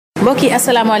mbokk yi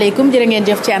asalaamaaleykum jërë ngeen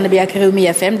jëf ci ànd bi ak Rewmi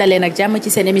FM daleen ak jàmm ci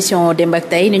seen émission Demb ak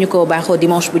Tay ni ñu ko baaxoo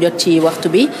dimanche bu jot ci waxtu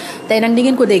bi tey nag ni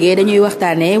ngeen ko déggee dañuy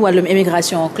waxtaanee wàllum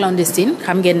immigration clandestine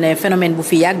xam ngeen ne phénomène bu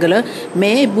fi yàgg la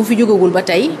mais bu fi jógagul ba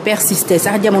tey persister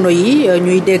sax jamono yi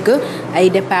ñuy dégg ay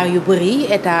départ yu bëri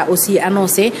état aussi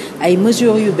annoncé ay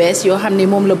mesures yu bees yoo xam ne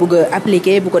moom la bëgg a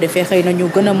appliquer bu ko defee xëy na ñu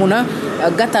gën a mun a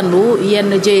gàttandu yenn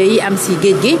jëye yi am si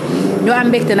géej gi ñu am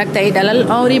mbégte nag tey dalal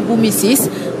Boumy Ciss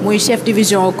muy chef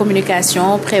division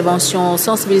communication prévention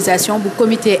sensibilisation bu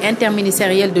comité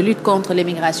interministériel de lutte contre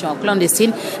l'immigration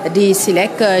clandestine di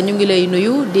SILEC ñu ngi lay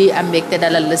nuyu di am mbégte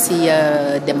dalal la si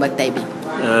Demb ak Tay bi.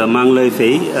 maa ngi lay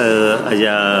fay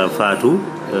Adja Fatou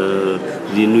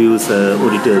di nuyu sa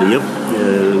auditeurs yëpp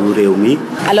réew mi.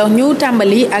 alors ñu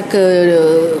tàmbali ak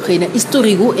xëy na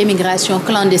historique gu immigration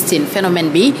clandestine phénomène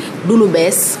bi du lu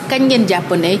bees kañ ngeen jàpp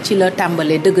ne ci la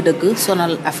tàmbalee dëgg-dëgg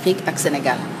sonal Afrique ak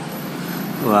Sénégal.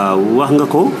 waaw wax nga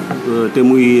ko te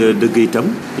muy dëgg itam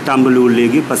tàmbaliwul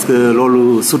léegi parce que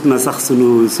loolu sut na sax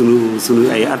sunu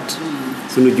ay at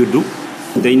sunu juddu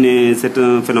dañ ne c'est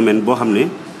un phénomène boo xam ne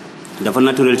dafa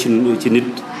naturel ci nit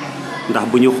ndax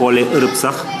bu ñu xoolee Europe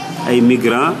sax ay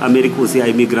migrants Amérique aussi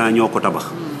ay migrants ñoo ko tabax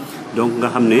donc nga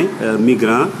xam ne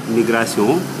migration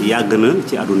yàgg na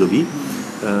ci àdduna bi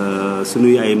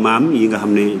sunuy ay maam yi nga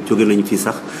xam ne jóge nañ fi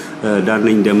sax daan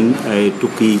nañ dem ay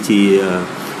tukki ci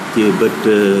bët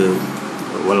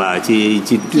voilà ci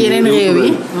yeneen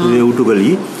réew tugal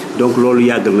yi donc loolu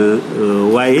yàgg na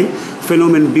waaye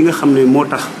phénomène bi nga xam ne moo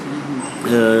tax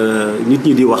nit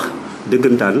ñi di wax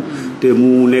dëggantaan te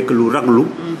mu nekk lu raglu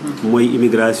mooy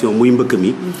immigration muy mbëkk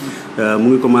mi mu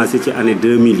ngi commencé ci année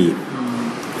 2000 yi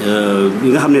bi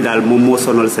nga xam ne daal moom moo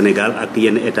sonal Sénégal ak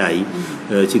yenn état yi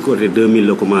ci côté 2000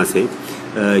 la commencé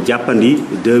jàppandi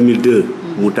 2002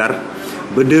 mu tar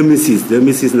ba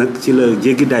 2006 nag ci la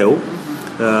jéggi dayoo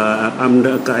am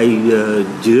na ay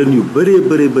jeunes yu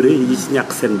bëree yi ci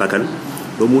ñàkk seen bakkan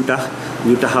ba mu tax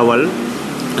ñu taxawal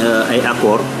ay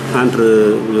accord entre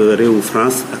réewu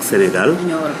France ak Sénégal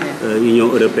Union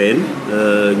européenne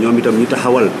ñoom itam ñu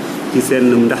taxawal ci seen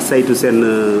ndax saytu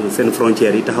seen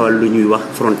frontières yi taxawal lu ñuy wax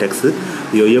Frontex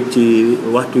yooyu yëpp ci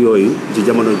waxtu yooyu ci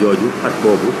jamono jooju at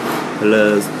boobu la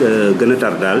gën a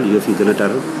tar daal yëf yi gën a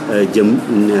tar jëm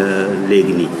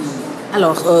léegi nii.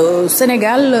 alors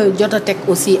Sénégal jot a teg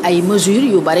aussi ay mesures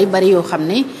yu bari yoo xam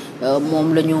ne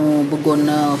moom la ñu bëggoon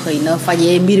xëy na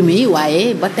fajee mbir mi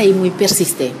waaye ba tey muy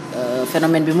persister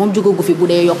phénomène bi moom jógagu fi bu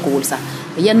dee yokkuwul sax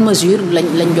yan mesures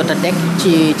lañ jot a teg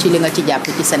ci li nga ci jàpp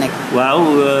ci Sénégal. waaw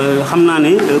xam naa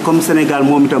ne comme Sénégal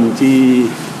moom itam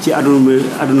ci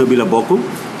àdduna bi la bokk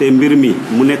te mbir mi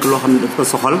mu nekk loo xam ne daf ko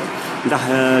soxal. ndax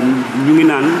ñu ngi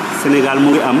naan Sénégal mu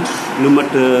ngi am lu mat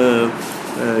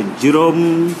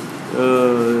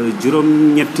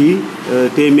juróom-ñetti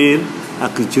téeméer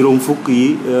ak juróom fukk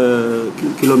yi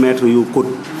kilomètres yu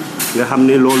côte nga xam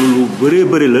ne loolu lu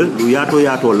bëree la lu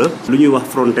yaatoo la. lu ñuy wax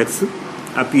Frontex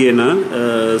appuyé na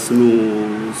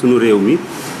sunu réew mi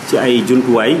ci ay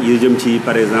jumtuwaay yu jëm ci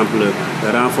par exemple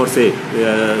renforcer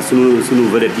sunu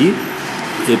vedettes yi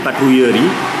ci patrouilleurs yi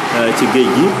ci géej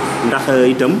gi ndax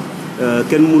itam.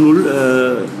 kenn mënul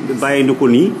bàyyindi ko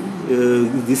nii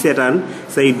di seetaan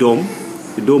say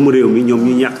doomu réew mi ñoom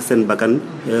ñu ñàkk seen bakkan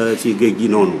ci géej gi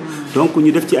noonu donc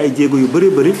ñu def ci ay jéego yu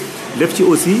bëri def ci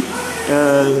aussi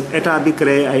état bi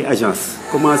créé ay agence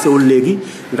commencé wul léegi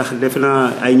ndax defe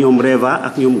naa ay ñoom Reva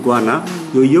ak ñoom Guana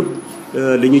yooyu yëpp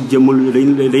dañu jëmul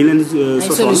dañ leen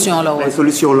sosoon ay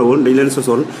solution la woon dañ leen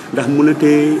sosoon ndax mën a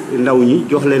téye ndaw ñi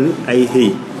jox leen ay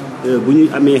xëy bu ñu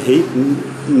amee xëy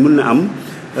mën na am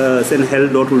seen xel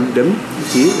dootul dem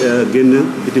ci génn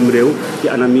bitim réew ci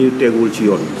anam yi teguwul ci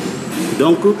yoon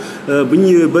donc bu ñu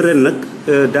ñëwee ba ren nag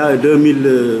daa 2000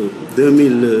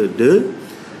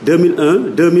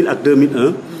 ak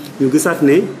 2001 ñu gisaat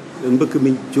ne mbëkk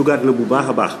mi jógaat na bu baax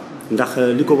a baax ndax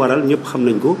li ko waral ñëpp xam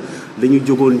nañ ko dañu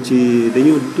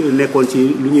nekkoon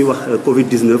ci lu ñuy wax Covid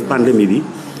 19 pandémie bi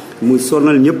mu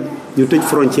sonal ñëpp ñu tëj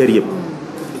frontières yëpp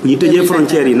bu ñu tëjee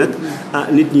frontières yi nag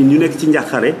nit ñi ñu nekk ci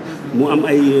njàqare mu am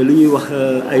ay lu ñuy wax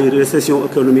ay récession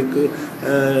économique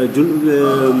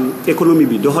économie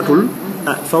bi doxatul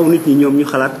faw nit ñi ñoom ñu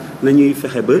xalaat nañuy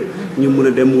fexe ba ñu mën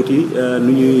a dem wuti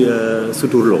nu ñuy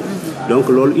suturloo donc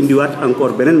loolu indiwaat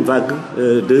encore beneen vague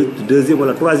deuxième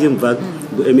wala troisième vague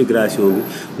bu émigration bi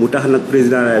mu tax nag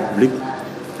président de la République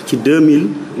ci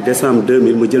décembre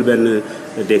 2000 mu jël benn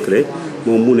décret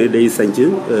moom mu ne day sanc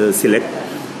SILEC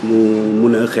mu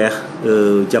mun a xeex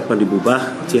jàppandi bu baax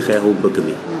ci xeexu mbëkk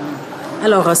mi.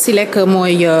 alors SILEC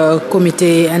mooy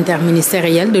comité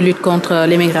interministériel de lutte contre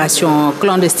l'immigration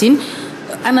clandestine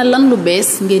ana lan lu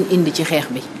bees ngeen indi ci xeex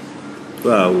bi.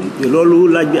 waaw loolu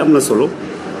laaj bi am na solo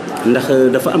ndax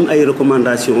dafa am ay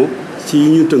recommandations ci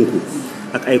ñu tënku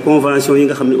ak ay conventions yi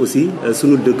nga xam ne aussi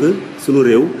sunu dëkk sunu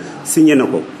réew signé na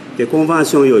ko te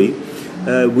convention yooyu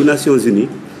bu Nations Unies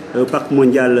pacte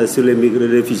mondial sur les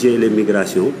réfugiés et les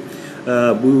migrations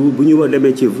bu ñu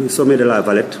demee ci sommet de la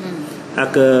Valette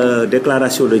ak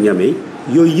déclaration de Niamey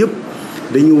yooyu yëpp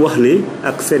dañu wax ne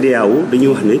ak CEDEAO dañu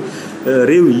wax ne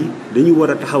réew yi dañu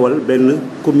war a taxawal benn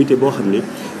comité boo xam ne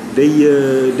day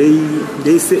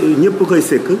ñëpp koy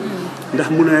sekk ndax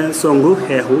mun a song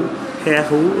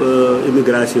xeexu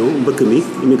immigration mbëkk mi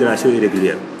immigration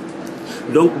irrégulière.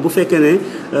 donc bu fekkee ne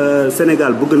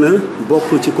Sénégal bëgg na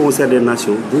bokk ci concert des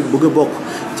nations bëgg a bokk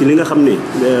ci li nga xam ne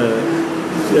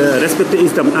respecté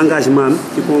itam engagement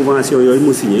ci convention yooyu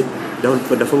mu signé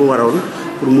dafa waroon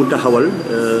pour mu taxawal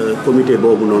comité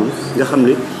boobu noonu nga xam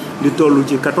ne li toll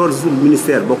ci 14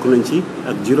 ministères bokk nañ ci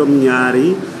ak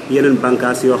juróom-ñaari yeneen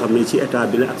bànqaas yoo xam ne ci état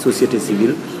bi la ak société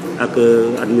civile ak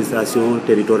administration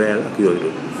territoriale ak yooyu.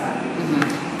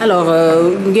 alors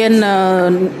ngeen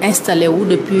installé wu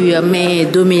depuis mai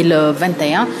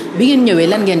 2021 bi ngeen ñëwee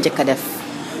lan ngeen njëkk a def.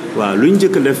 waaw lu ñu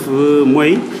njëkk a def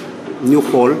mooy ñu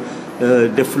xool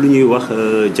def lu ñuy wax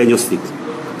diagnostic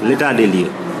l'état des lieux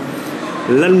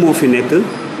lan moo fi nekk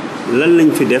lan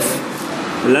lañ fi def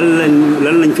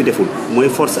lan lañ fi deful mooy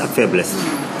force ak faiblesse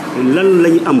lan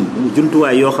lañu am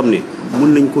jumtuwaay yoo xam ne mun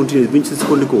nañ continuer bu ñu si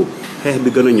sukkandikoo xeex bi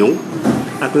gën a ñëw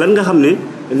ak lan nga xam ne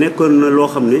nekkoon na loo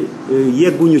xam ne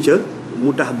yegguñu ca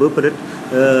mu tax ba peut-être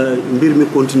mbir mi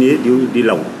continuer di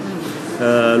law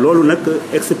loolu nag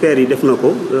experts yi def na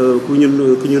ko ku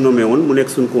ñu nommé woon mu nekk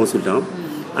suñu consultant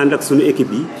ànd ak suñu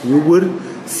équipe yi ñu wër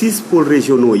 6 pôles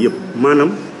régionaux yëpp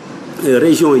maanaam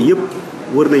régions yëpp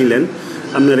wër nañ leen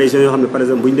am na région yoo xam ne par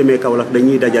exemple bu ñu demee Kaolack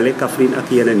dañuy dajale Kaffrine ak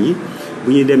yeneen yi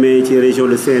bu ñuy demee ci région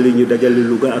de Saint-Louis ñu dajale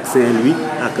Louga ak Saint-Louis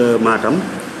ak Matam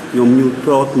ñoom ñu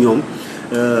toog ñoom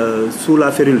sous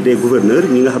la férule des gouverneurs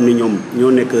ñi nga xam ne ñoom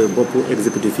ñoo nekk bopp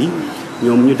exécutif yi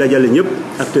ñoom ñu dajale ñëpp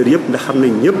acteurs yëpp ndax xam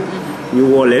nañ ñëpp ñu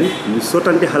woo leen ñu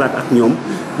sottante xalaat ak ñoom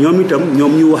itam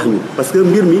ñoom ñu wax ñu parce que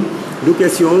mbir mi du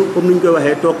question comme ni ñu koy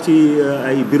waxee toog ci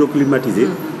ay bureau climatisé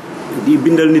di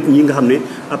bindal nit ñi nga xam ne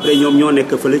après ñoom ñoo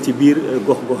nekk fële ci biir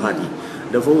gox-goxaat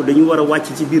yi dañu war a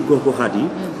wàcc ci biir gox-goxaat yi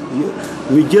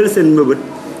ñu jël seen mëbët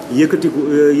yëkkati ko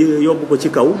yóbbu ko ci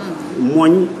kaw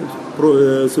mooñ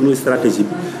sunu stratégie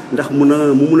bi ndax mu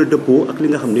mun a dëppoo ak li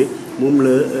nga xam ne moom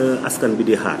la askan bi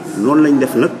di xaar noonu lañ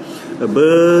def nag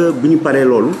ba bu ñu paree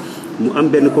loolu mu am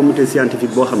benn comité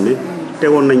scientifique boo xam ne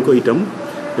teewoon nañ ko itam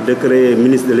décret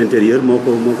ministre de l'intérieur moo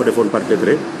ko defoon par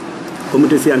décret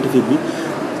comité scientifique bi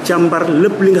càmbar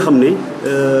lépp li nga xam ne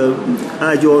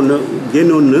aajoo na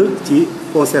génnoon na ci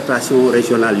concertation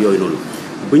régionale yooyu noonu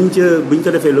buñ ko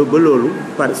defee ba loolu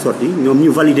par sotti ñoom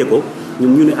ñu valider ko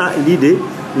ñoom ñu ne lii de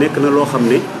nekk na loo xam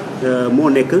ne moo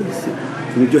nekk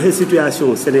ñu joxe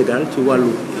situation Sénégal ci wàllu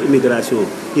immigration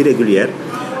irrégulière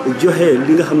joxe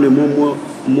li nga xam ne moom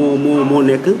moo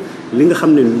nekk li nga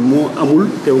xam ne moo amul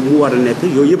te mu war a nekk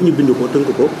yooyu yëpp ñu bind ko tënk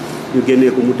ko ñu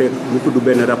génnee ko mu tudd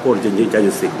benn rapport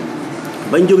diagnostic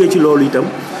bañ jógee ci loolu itam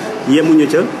yemuñu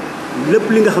ca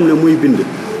lépp li nga xam ne muy bind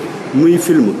muy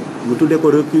film mu tuddee ko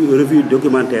revue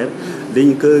documentaire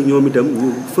dañ ko ñoom itam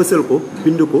ñu fësal ko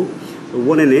bind ko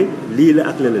wane ne lii la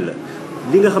ak lële la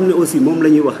li nga xam ne aussi moom la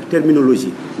ñuy wax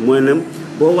terminologie maanaam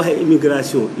boo waxee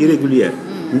immigration irrégulière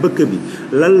mbëkk bi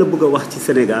lan la bëgg a wax ci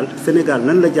Sénégal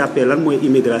nan la jàppee lan mooy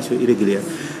immigration irrégulière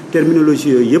terminologie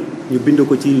yooyu yëpp ñu bind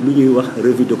ko ci lu ñuy wax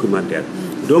revue documentaire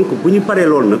donc bu ñu paree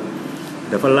loolu nag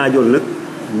dafa laajoon nag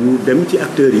ñu dem ci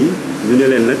acteurs yi ñu ne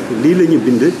leen nag lii la ñu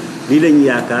bind lii lañ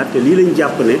yaakaar te lii lañ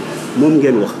jàpp ne moom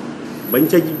ngeen wax bañ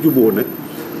ca juboo nag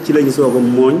ci lañu soog a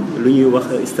mooñ lu ñuy wax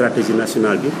stratégie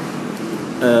nationale bi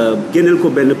génneel ko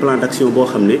benn plan d'action boo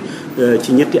xam ne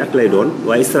ci ñetti at lay doon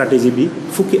waaye stratégie bi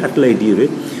fukki at lay diire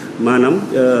maanaam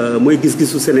mooy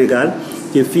gis-gisu Sénégal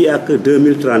ci fii ak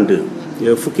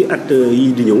 2032 fukki at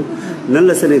yi di ñëw nan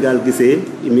la Sénégal gisee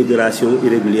immigration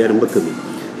irrégulière mbëkk bi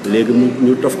léegi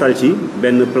ñu toftal ci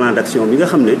benn plan d'action bi nga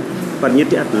xam ne par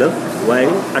ñetti at la waaye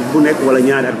at bu nekk wala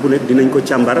ñaari at bu nekk dinañ ko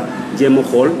càmbar jéem a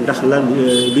xool ndax la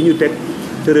li ñu teg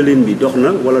tëralin bi dox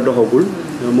na wala doxagul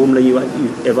moom la ñuy wax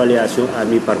évaluation à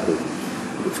mi-parcours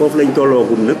foofu lañ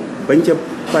tolloogum nag bañ ca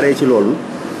paree ci loolu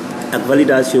ak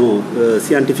validation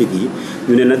scientifique yi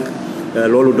ñu ne nag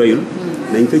loolu doyul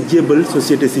nañ ko jébbal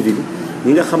société civile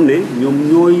ñi nga xam ne ñoom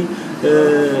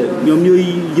ñooy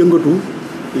yëngatu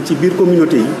ci biir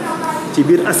communauté yi ci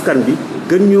biir askan bi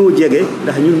gën ñoo jege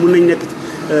ndax ñun mun nañ nekk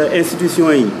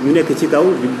institution yi ñu nekk ci kaw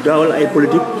di daawal ay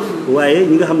politique waaye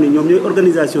ñi nga xam ne ñoom ñooy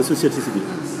organisation société civile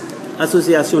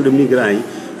association de migrants yi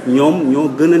ñoom ñoo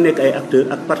gën a nekk ay acteurs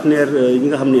ak partenaires yi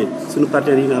nga xam ne suñu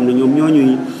partenaires yi nga xam ne ñoom ñoo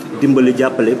ñuy dimbali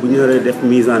jàppale bu ñu naree def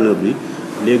mise en œuvre bi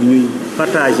léegi ñuy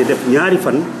partager def ñaari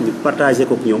fan ñu partager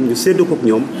ko ak ñoom ñu séddoo ko ak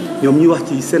ñoom ñu wax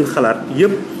ci seen xalaat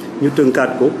yépp ñu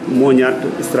tënkaat ko moo ñaat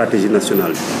stratégie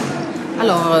nationale bi.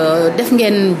 alors def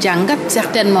ngeen jàngat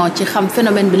certainement ci xam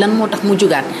phénomène bi lan moo tax mu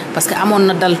jugaat parce que amoon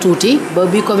na dal tuuti ba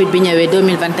bi Covid bi ñëwee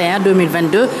 2021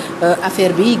 2022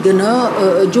 affaire bi gën a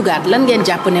jugaat lan ngeen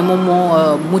jàpp ne moom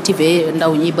moo motiver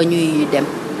ndaw ñi ba ñuy dem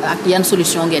ak yan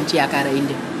solution ngeen ci yaakaar a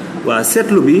indi. waaw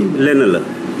seetlu bi lenn la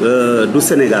du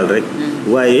Sénégal rek.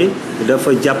 waaye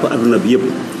dafa jàpp adduna bi yëpp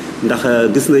ndax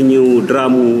gis nañu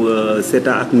drame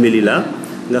Seta ak Melilla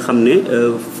nga xam ne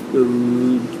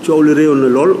coow lu réewoon na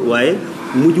lool waaye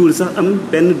mujjul sax am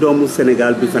benn doomu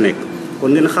Sénégal bi fa nekk kon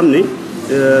ngeen xam ne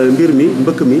mbir mi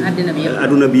mbëkk mi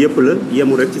adduna bi yëpp la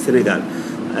yemul rek ci Sénégal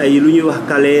ay lu ñuy wax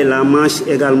Calais la Manche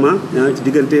également ci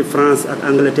diggante France ak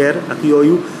Angleterre ak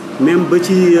yooyu même ba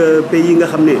ci pays yi nga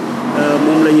xam ne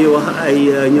moom la ñuy wax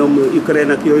ay ñoom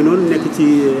Ukraine ak yooyu noonu nekk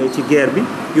ci guerre bi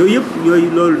yooyu yëpp yooyu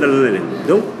loolu dal na leen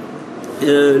donc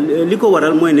li ko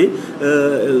waral mooy ne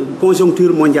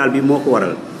conjoncture mondiale bi moo ko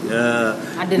waral.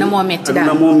 àddina moo métti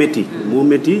daal moo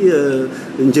métti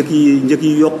njëkk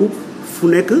yi yokku fu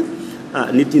nekk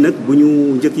nit ñi nag bu ñu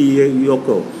njëkk yi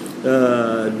yokkoo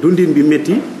dundin bi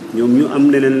métti ñoom ñu am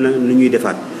leneen lu ñuy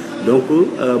defaat donc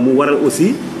mu waral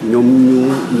aussi ñoom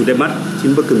ñu demaat ci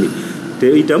mbëkk mi te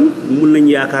itam mun nañ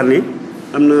yaakaar ne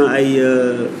am na ay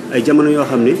jamono yoo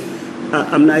xam ne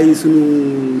am na ay sunu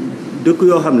dëkk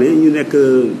yoo xam ne ñu nekk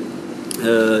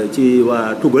ci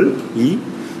waa tugal yi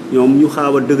ñoom ñu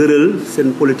xaaw a dëgëral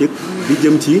seen politique di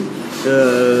jëm ci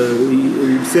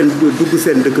seen dugg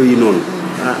seen dëkk yi noonu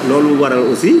loolu waral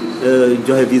aussi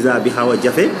joxe visa bi xaw a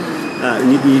jafe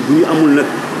nit ñi bu ñu amul nag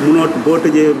munoo boo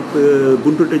tëjee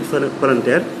buntu tëj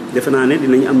frontière defe naa ne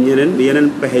dinañ am yeneen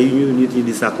pexe yu ñu nit ñi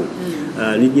di sàkku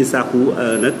nit ñi sàkku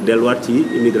nag delluwaat ci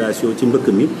immigration ci mbëkk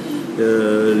mi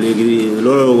léegi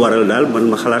loolu waral daal man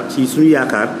ma xalaat ci suñu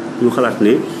yaakaar ñu xalaat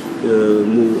ne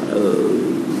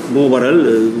moo waral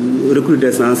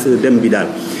recrudescence dem bi daal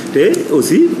te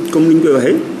aussi comme ni ñu koy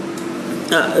waxee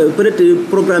peut-être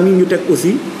programme yi ñu teg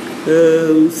aussi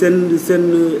seen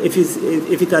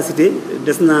efficacité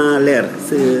des na leer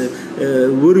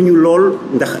wëruñu lool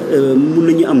ndax mun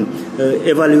nañu am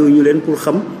évaluer ñu leen pour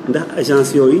xam ndax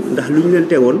agence yooyu ndax lu ñu leen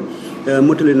tegoon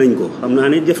motali nañ ko xam naa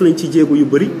ne def nañ ci jéego yu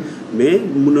bëri mais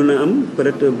mënoon na am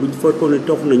peut-être bu fekkoon ne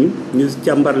toog nañu ñu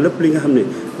càmbar lépp li nga xam ne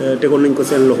tegoon nañ ko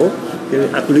seen loxo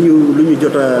ak lu ñu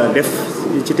jot a def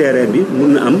ci terrain bi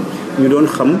mun na am ñu doon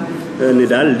xam ne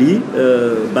daal lii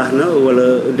baax na wala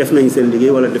def nañ seen liggéey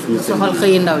wala def ñu seen soxal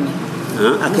xëyu ndaw ñi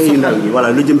ak xëyu ndaw ñi voilà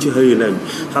lu jëm ci xëyu ndaw ñi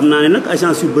xam naa ne nag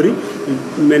agence yu bëri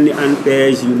mel ni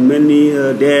ANPEJ yu mel ni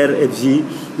DRFJ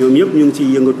ñoom ñëpp ñu ngi ciy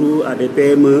yëngatu à des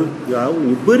PME waaw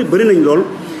ñu bëri nañ lool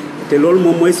te loolu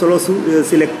moom mooy solo su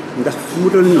SILEC ndax fu mu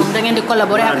toll nii. da ngeen di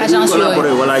collaborer ak agence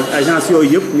yooyu voilà agence yooyu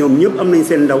yëpp ñoom ñëpp am nañ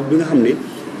seen ndaw bi nga xam ne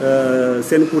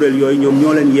seen kuréel yooyu ñoom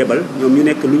ñoo leen yebal ñoom ñu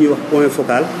nekk lu ñuy wax point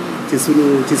focal ci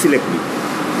SILEC bi.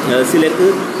 SILEC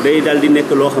day daal di nekk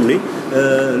loo xam ne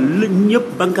ñëpp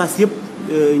bànqaas yëpp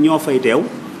ñoo fay teew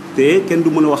te kenn du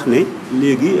mën a wax ne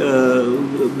léegi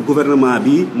gouvernement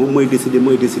bi moom mooy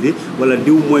décider wala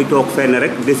diw mooy toog fenn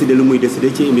rek décider lu muy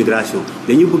décider ci immigration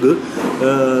dañu bëgg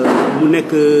mu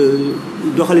nekk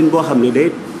doxalin boo xam ne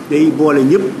day boole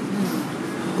ñëpp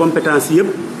compétence yëpp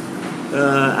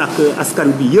ak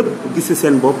askan bi yëpp gis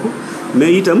seen bopp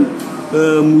mais itam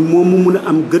moom mu mun a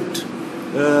am gët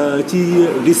ci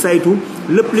di saytu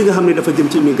lépp li nga xam ne dafa jëm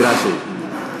ci immigration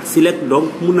SILEC donc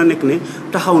mun na nekk ne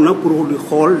taxaw na pour di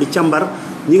xool di càmbar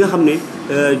ñi nga xam ne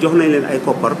jox nañ leen ay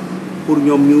koppar pour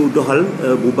ñoom ñu doxal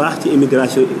bu baax ci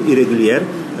immigration irrégulière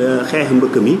xeex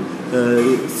mbëkk mi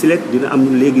SILEC dina am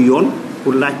léegi yoon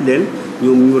pour laaj leen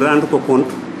ñoom ñu rendre ko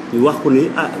compte ñu wax ko ne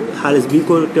xaalis bi ñu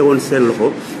ko tegoon seen loxo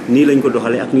nii lañ ko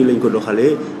doxalee ak nii lañ ko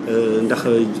doxalee ndax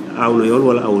aw na yoon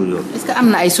wala awul yoon. est-ce que am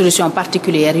na ay solutions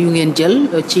particulières yu ngeen jël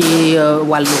ci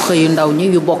wàllu xëyu ndaw ñi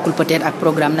yu bokkul peut-être ak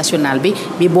programme national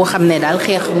bi boo xam ne daal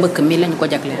xeex mbëkk mi lañ ko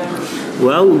jagleel.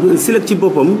 waaw SILEC ci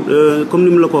boppam comme ni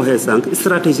mu la ko waxee sànq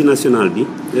stratégie nationale bi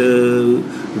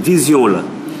vision la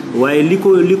waaye li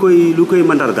koy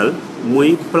mandargal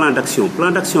mooy plan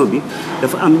d'action bi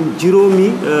dafa am juróomi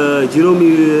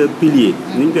pilier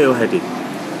ni ñu koy waxeeti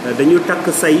dañu takk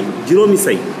juróomi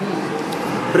say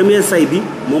premier say bi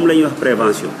moom la ñuy wax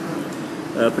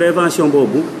prévention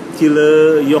boobu ci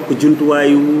la yokk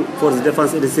jumtuwaayu force de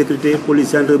défense et de sécurité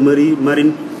police gendarmerie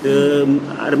marine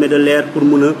armée de l'air pour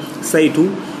mun a saytu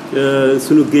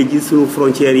sunu géej gi sunu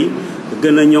frontières yi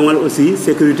gën a ñoŋal aussi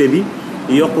sécurité bi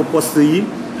yokk poste yi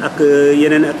ak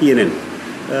yeneen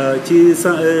ci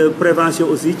prévention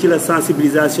aussi ci la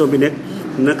sensibilisation bi nekk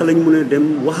naka lañ mën a dem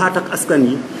waxaat ak askan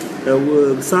yi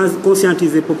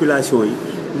conscientiser population yi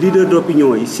leader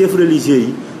d'opinion yi chef religieux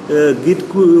yi guide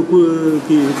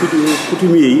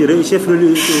coutumier yi chef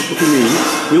religieux coutumier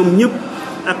yi ñoom ñëpp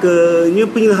ak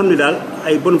ñëpp ñi nga xam ne daal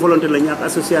ay bonne volonté lañu ak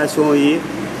association yi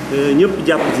ñëpp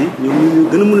jàpp ci ñoom ñu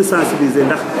gën a mën a sensibiliser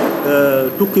ndax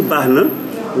tukki baax na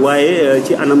waaye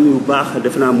ci anam yu baax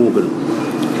defe naa moo gën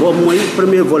boobu mooy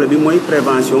premier volet bi mooy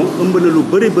prévention ëmb na lu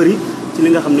bëri ci li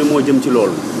nga xam ne moo jëm ci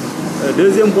loolu.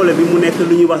 Deuxième volet bi mu nekk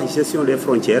lu ñuy wax gestion des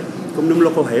frontières comme ni mu la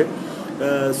ko waxee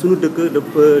suñu dëkk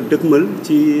dafa dëkkmal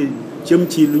ci jëm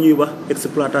ci lu ñuy wax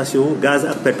exploitation gaz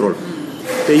ak pétrole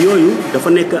te yooyu dafa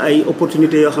nekk ay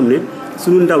opportunités yoo xam ne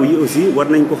suñu ndaw yi aussi war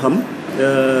nañ ko xam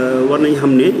war nañ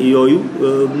xam ne yooyu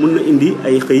mun na indi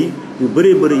ay xëy yu bëri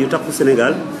yu taxu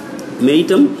Sénégal mais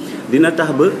itam dina tax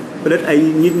ba peut-être ay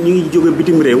nit ñi ngi jóge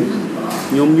bitim réew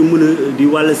ñoom ñu mën a di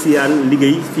wàll siyaan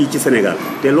liggéey fii ci Sénégal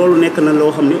te loolu nekk na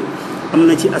loo xam ne am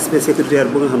na ci aspect sécuritaire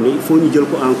bu nga xam ne il faut ñu jël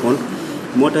ko en compte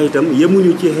moo tax itam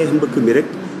yemuñu ci xeex mbëkk mi rek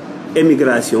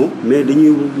émigration mais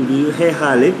dañuy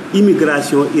xeexaale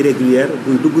immigration irrégulière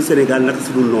buy dugg Sénégal naka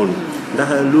si dul noonu ndax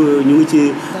ñu ngi ci.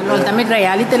 loolu tamit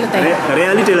réalité la tey.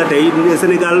 réalité la tey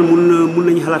Sénégal mun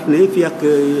nañu xalaat ne fii ak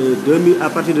 2000 à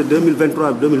partir de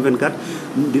 2023 2024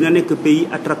 dina nekk pays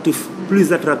attractif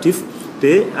plus attractif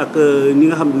te ak ñi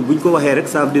nga xam ne bu ñu ko waxee rek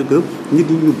ça veut dire que nit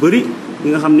ñu bëri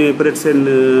ñi nga xam ne peut-être seen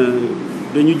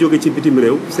dañu jóge ci bitim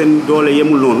réew seen doole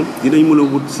yemul noonu dinañ mën a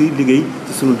wut si liggéey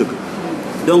ci suñu dëkk.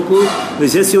 donc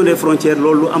gestion des frontières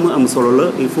loolu lu am solo la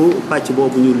il faut pàcc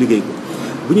boobu ñu liggéey ko.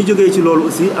 bu ñu jógee ci loolu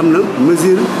aussi am na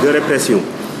mesure de répression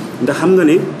ndax xam nga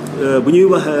ne bu ñuy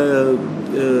wax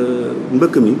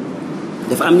mbëkk mi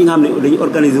dafa am ñi nga xam ne dañuy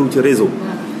organiser wu ci réseau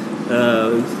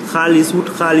wut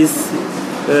xaalis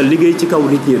liggéey ci kaw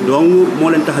nit ñi donc moo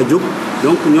leen tax a jóg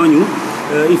donc ñooñu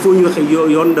il faut ñu waxe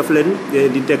yoon daf leen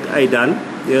di teg ay daan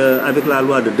avec la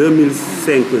loi de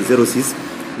 2005-06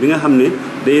 bi nga xam ne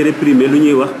day réprimer lu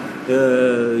ñuy wax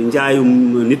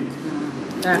njaayum nit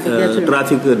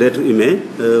trafic d'êtres humains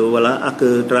voilà ak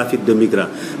trafic de migrants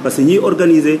parce que ñiy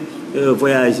organiser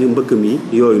voyage mbëkk mi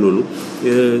yooyu noonu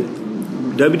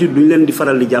d'habitude duñu leen di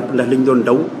faral di jàpp ndax lañ doon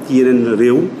daw ci yeneen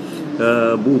réew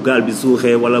bu gaal bi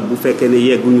suuxee wala bu fekkee ne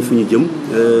yegguñu fu ñu jëm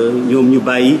ñoom ñu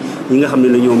bàyyi ñi nga xam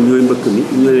ne ñoom ñooy mbëkk mi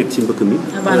ñoo nekk ci mbëkk mi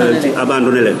ci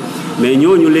abandonné leen mais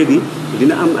ñooñu léegi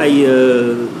dina am ay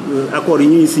accords yi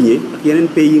ñuy signé ak yeneen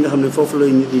pays yi nga xam ne foofu la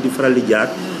nit ñi di faral di jaar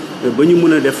ba ñu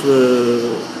mën a def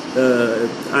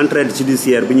entraide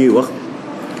judiciaire bi ñuy wax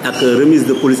ak remise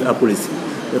de police à police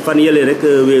fan yële rek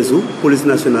weesu police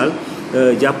nationale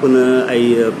jàpp na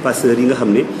ay passeurs yi nga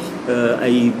xam ne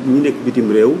ay ñu nekk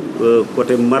bitim réew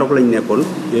côté Maroc lañ nekkoon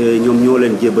ñoom ñoo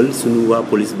leen jébal suñu waa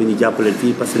police bi ñu jàppaleen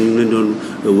fii parce que ñu ngi leen doon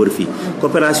wër fii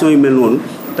coopération yu mel noonu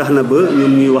tax na ba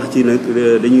ñoom ñuy wax ci nag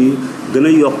dañuy gën a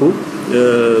yokk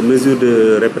mesure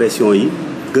de répression yi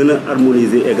gën a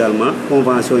harmoniser également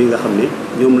convention yi nga xam ne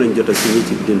ñoom lañ jot a signé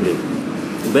ci bitim réew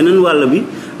beneen wàll bi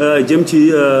jëm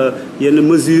ci yenn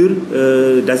mesure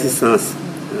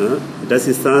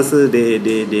d'assistance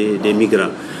des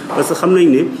migrants parce que xam nañ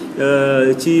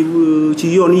ne ci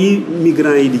yoon yi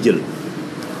migrants yi di jël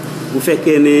bu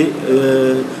fekkee ne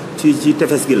ci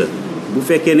tefes gi la bu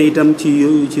fekkee ne itam ci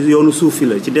yoonu suuf fi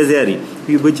la ci désert yi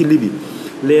fii ba ci Libye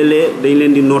léeg-léeg dañ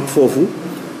leen di noot foofu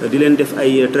di leen def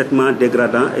ay traitement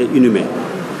dégradant et inhumain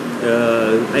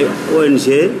ay ONG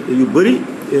yu bëri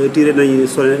tiré nañu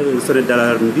sonnette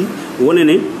d'alarme bi wane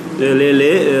ne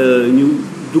léeg-léeg ñu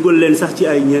dugal leen sax ci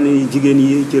ay ñeneen jigéen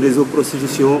yi ci réseau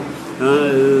prostitution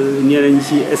ñeneen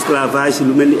ci esclavage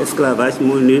lu mel ni esclavage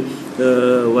moo ne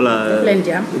voilà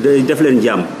def leen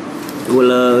jàmm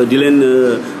wala di leen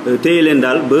téye leen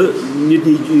daal ba nit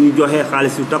ñi ñu joxe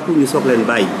xaalis yu takku ñu soog leen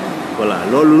bàyyi voilà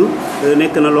loolu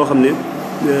nekk na loo xam ne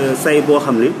say boo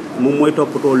xam ne moom mooy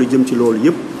toppatoo lu jëm ci loolu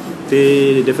yëpp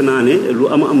te defe naa ne lu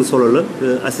am solo la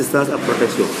assistance ak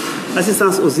protection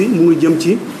assistance aussi mu ngi jëm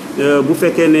ci bu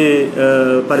fekkee ne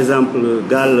par exemple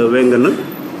gaal weng na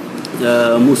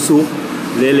mu suuf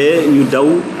léeg-léeg ñu daw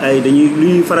ay dañuy lu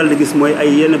ñuy faral di gis mooy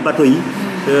ay yenn bateau yi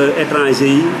étranger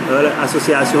yi wala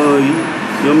association yi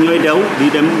ñoom ñooy daw di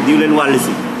dem di leen wàll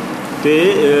si te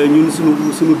ñun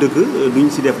suñu dëkk duñ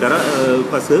si def dara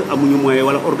parce que amuñu moyen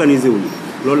wala organiser wuñu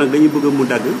loolu nag dañuy bëgg mu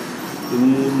dagg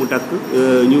mu dakk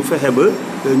ñu fexe ba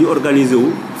ñu organiser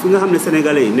wu fi nga xam ne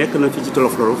sénégalais yi nekk na fi ci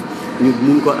tolof-tolof ñu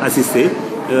mun ko assister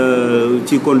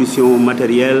ci condition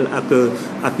matérielle ak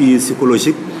appui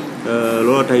psychologique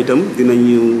loolu tax itam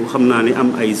dinañu xam naa ne am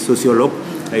ay sociologue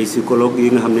ay psychologue yi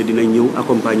nga xam ne dinañ ñëw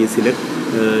accompagner si lekk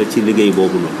ci liggéey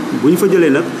boobu noonu. bu ñu fa jëlee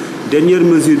nag dernière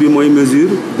mesure bi mooy mesure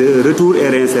de retour et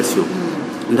réinsertion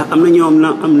ndax am na ñoom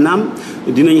na am naam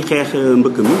dinañ xeex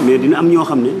mbëkk mi mais dina am ñoo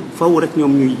xam ne faw rek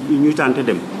ñoom ñuy tànte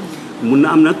dem mun na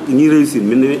am nag ñuy réussir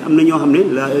mais ne am na ñoo xam ne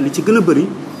li ci gën a bëri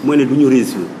mooy ne du ñu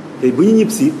réussir te bu ñu ñib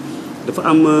si dafa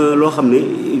am loo xam ne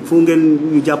il faut ngeen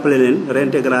ñu jàppale leen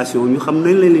réintégration ñu xam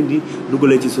nañ leen di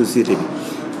dugalee ci société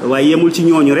bi waaye yemul ci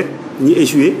ñooñu rek ñi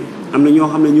échoué am na ñoo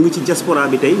xam ne ñu ngi ci diaspora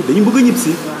bi tey dañu bëgg a ñib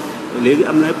si léegi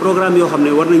am na programme yoo xam ne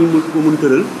war nañu ko mun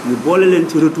tëral ñu boole leen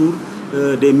ci retour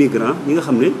des migrants ñi nga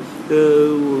xam ne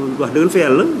wax dëgg fa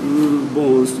yàlla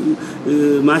bon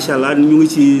macha allah ñu ngi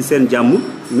ci seen jàmm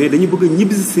mais dañu bëgg a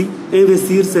ñibbisi si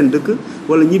investir seen dëkk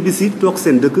wala ñibbisi toog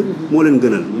seen dëkk moo leen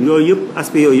gënal yooyu yëpp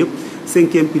aspect yooyu yëpp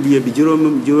 5e pilier bi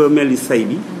juróomeeli say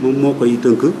bi moom moo koy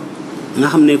tënk nga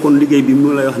xam ne kon liggéey bi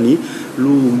mu lay wax nii lu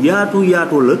yaatu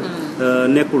la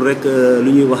nekkul rek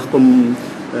lu ñuy wax comme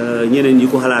ñeneen ñi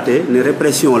ko xalaatee ne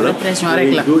répression la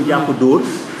jàpp dóor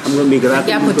xam nga migrant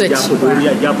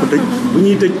jàpp tëj bu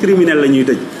ñuy tëj criminel la ñuy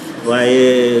tëj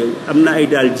waaye am na ay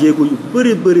daal jéego yu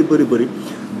bëri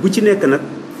bu ci nekk nag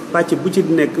pàcc bu ci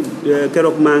nekk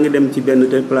keroog maa ngi dem ci benn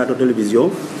plateau télévision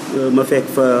ma fekk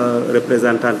fa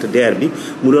représentante DER bi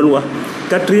mu doon wax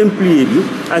 4e pilier bi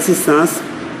assistance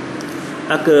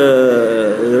ak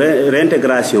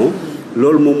réintégration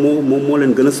loolu moom moo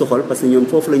leen gën a soxal parce que ñoom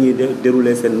foofu la ñuy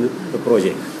dérouler seen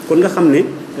projet kon nga xam ne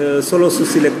solo su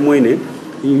SILEC mooy ne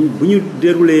bu ñu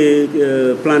dérouler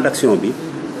plan d'action bi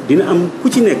dina am ku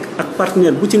ci nekk ak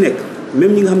partenaire bu ci nekk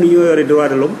même ñi nga xam ne ñoo yore droits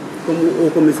de l'homme comme au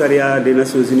commissariat des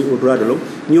Nations Unies aux droits de l'homme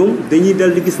ñoom dañuy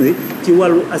dal di gis ne ci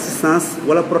wàllu assistance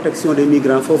wala protection des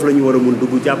migrants foofu la ñu war a mun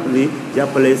dugg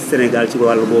jàppale Sénégal ci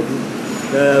wàllu boobu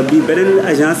bi beneen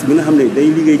agence bi nga xam ne day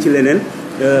liggéey ci leneen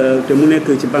te mu nekk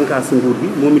ci bànqaasu nguur bi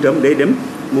moom itam day dem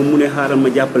moom mu ne xaaral ma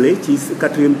jàppale ci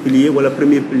 4e pilier wala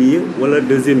 1er pilier wala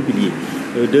 2e pilier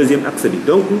 2e axe bi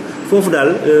donc foofu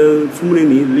daal fu mu ne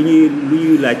nii lu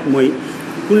ñuy laaj mooy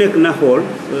ku nekk na xool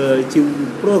ci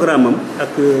programme am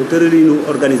ak tëralinu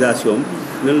organisation am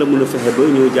nan la mën a fexe ba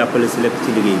ñëw jàppale SILEC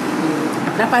ci liggéey bi.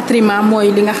 rapatriement mooy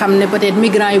li nga xam ne peut-être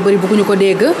migrants yu bëri bëgguñu ko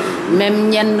dégg même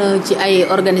ñenn ci ay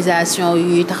organisation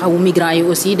yuy taxawu migrants yi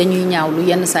aussi dañuy ñaawlu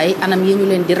yenn saay anam yi ñu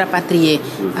leen di rapatrier.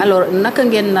 alors naka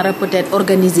ngeen nar a peut-être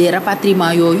organiser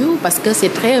rapatriement yooyu parce que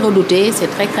c'est très redouté c'est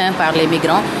très craint par les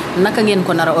migrants naka ngeen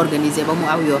ko nar a organiser ba mu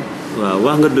aw yoon. waaw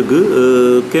wax nga dëgg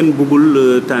kenn bëggul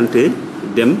tenter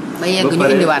dem. ba yegg ñu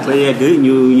indiwaat ba yegg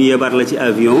ñu yebaat la ci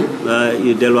avion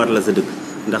delluwaat la sa dëkk.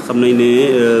 ndax xam nañ ne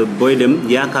booy dem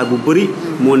yaakaar bu bëri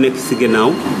moo nekk ci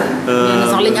ginnaaw.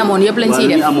 sax li ñu amoon yëpp lañ ciy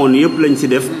def li amoon yëpp lañ ci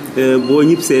def. boo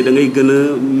ñibbisee da ngay gën a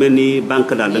mel ni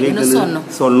banque daal da ngay gën a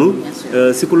sonn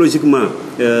psychologiquement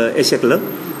échec la.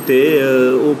 te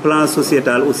au plan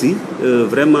sociétal aussi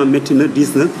vraiment métti na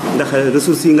diis na ndax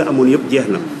ressources yi nga amoon yëpp jeex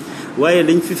na waaye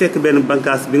dañ fi fekk benn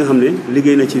bànqaas bi nga xam ne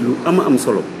liggéey na ci lu am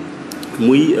solo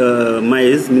muy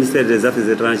MAES ministère des affaires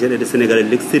étrangères et des Sénégalais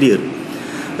de l'extérieur.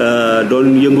 doon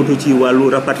yëngatu ci wàllu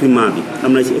rapatriement bi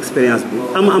am na ci expérience bu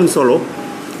am solo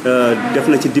def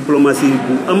na ci diplomatie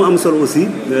bu am solo aussi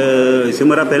je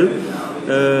me rappelle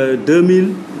 2000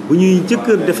 bu ñuy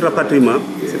jëkk def rapatriement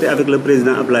c'était avec le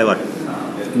président Abdoulaye Wade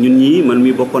ñun ñii man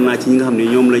mi bokkoon naa ci ñi nga xam ne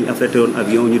ñoom lañ affrété woon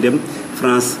avion ñu dem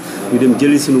France ñu dem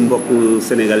jëli suñu mbokk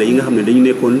sénégalais yi nga xam ne dañu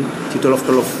nekkoon ci tolof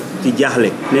ci jaaxle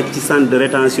nekk ci centre de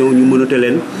rétention ñu mënate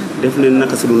leen def leen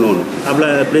naka su dul noonu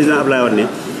président Abdoulaye Wade ne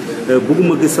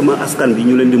bëgguma gis sama askan bi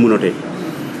ñu leen di mënatee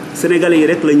sénégalais yi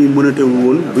rek la ñuy mënatee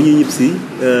woon bu ñuy ñibbisi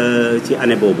ci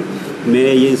année boobu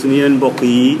mais suñu yeneen mbokk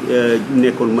yi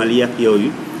nekkoon Mali ak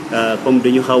yooyu comme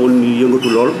dañu xawoon ñu yëngatu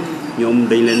lool ñoom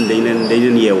dañ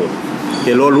leen yeewoon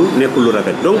te loolu nekkul lu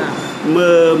rafet donc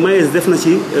MAES def na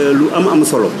ci lu am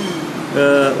solo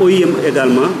OIM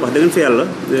également wax dëgg fa yàlla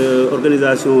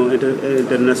organisation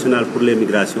internationale pour les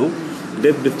migrations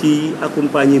def ci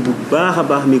accompagner bu baax a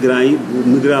baax migrants yi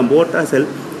migrant boo tasel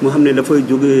moo xam ne dafay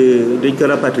jóge dañ ko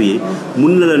rapatrier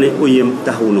mun na la ne OIM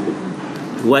taxawu na ko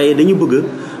waaye dañu bëgg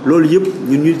loolu yëpp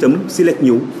ñun ñu itam SILEC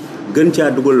ñëw gën caa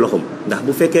dugal loxoom ndax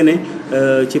bu fekkee ne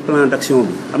ci plan d'action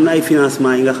bi am na ay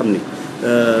financement yi nga xam ne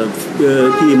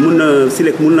kii mun na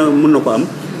SILEC mun na ko am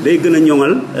day gën a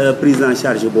ñoŋal prise en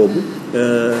charge boobu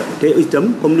te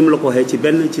itam comme ni mu la ko waxee ci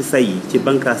benn ci say yi ci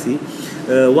bànqaas yi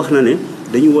wax na ne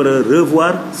dañu war a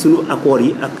revoir suñu accords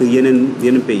yi ak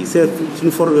yeneen pays c'est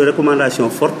suñu recommandation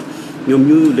forte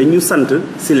ñoom dañu sant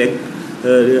SILEC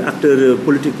acteur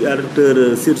politique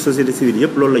acteur société civile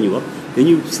yëpp loolu la ñu wax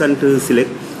dañu sant SILEC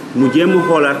mu jéem a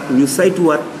xoolaat ñu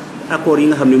saytuwaat accords yi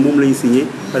nga xam ne moom la ñu signé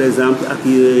par exemple ak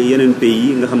yeneen pays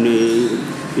yi nga xam ne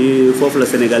foofu la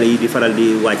Sénégalais yi di faral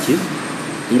di wàcc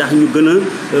ndax ñu gën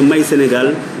a may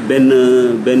Sénégal benn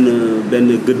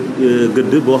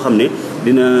gëdd boo xam ne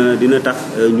dina tax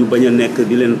ñu bañ a nekk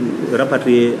di leen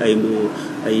rapatrier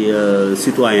ay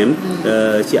citoyens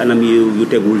ci anam yu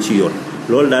tegul ci yoon.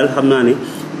 loolu daal xam naa ne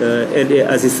aide et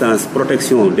assistance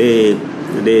protection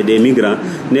des migrants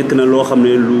nekk na loo xam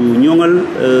ne lu ñoŋal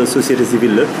société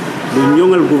civile la lu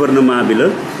ñoŋal gouvernement bi la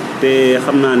te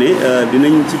xam naa ne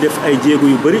dinañ ci def ay jéego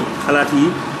yu bari xalaat yi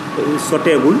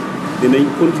sotteegul dinañ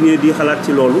continuer di xalaat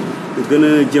ci loolu gën a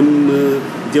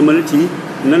jëmal ci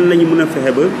nan la ñu mën a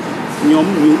fexe ba ñoom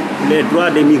ñu les droits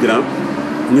des migrants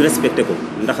ñu respecté ko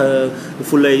ndax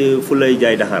fu lay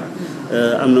jaay Dakar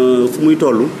am na fu muy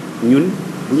toll ñun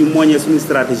bu ñu mooñee suñu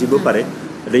stratégie ba pare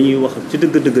dañuy wax ci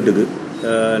dëgg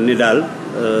ne daal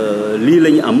lii la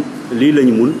ñu am lii la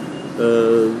ñu mun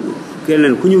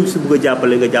keneen ku ñu si bëgg a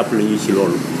jàppale nga jàppale ñu ci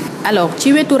loolu. alors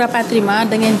ci wetu rapatriement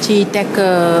da ngeen ci teg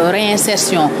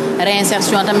réinsertion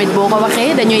tamit boo ko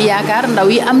waxee dañuy yaakaar ndaw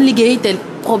yi am liggéey te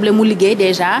problème mu liggéey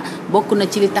déjà bokk na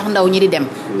ci li tax ndaw ñi di dem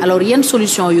alors yan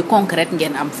solution yu concrète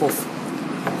ngeen am foofu.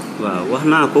 waaw wax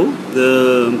naa ko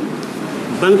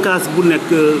bànqaas bu nekk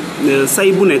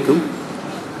say bu nekk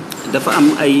dafa am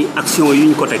ay action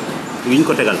yuñ ko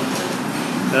tegal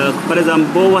par exemple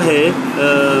boo waxee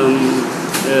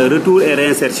retour et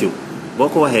réinsertion boo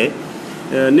ko waxee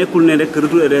nekkul ne rek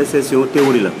retour et réinsertion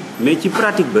théorie la mais ci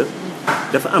pratique ba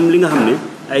dafa am li nga xam ne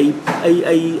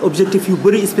ay objectifs yu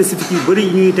bëri spécifiques yu bëri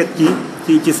yu ñuy teg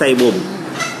ci say boobu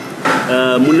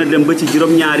mun na dem ba ci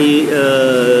juróom-ñaari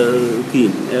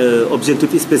objectif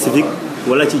spécifique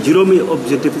wala ci juróomi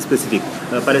objectif spécifique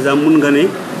par exemple mun nga ne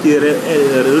ci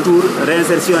retour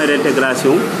réinsertion et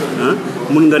réintégration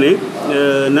mun nga ne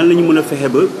nan la ñu mën a fexe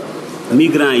ba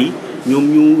migrants yi ñoom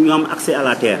ñu am accès à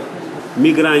la terre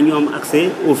migrants yi ñu am accès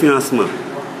au financement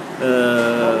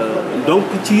donc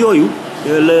ci yooyu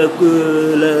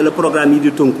le programme yi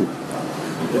di tënku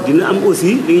dina am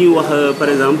aussi li ñuy wax par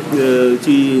exemple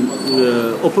ci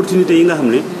opportunité yi nga xam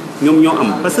ne ñoom ñoo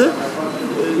am parce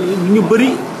que ñu bëri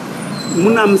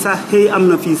mun na am sax xëy am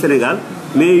na fii Sénégal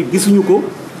mais gisuñu ko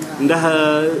ndax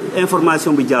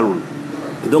information bi jàllul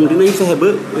donc dinañ fexe ba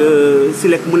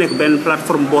SILEC mu nekk benn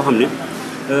plateforme boo xam ne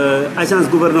agence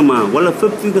gouvernement wala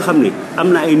fépp fi nga xam ne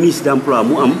am na ay niche d'emploi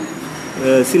mu am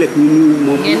SILEC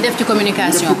moom ngeen def ci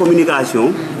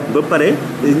communication ba pare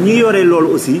ñi yore loolu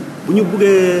aussi bu ñu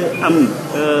bëggee am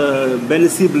benn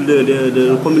cible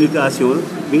de communication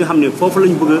bi nga xam ne foofu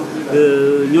lañ bëgg a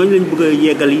ñooñu lañ bëgg a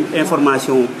yeggali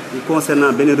information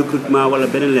concernant benn recrutement wala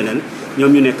beneen leneen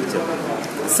ñoom ñu nekk ca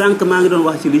sànq maa ngi doon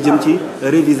wax ci li jëm ci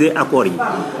réviser accords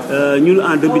yi ñun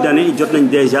en début d'année jot nañ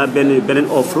déjà beneen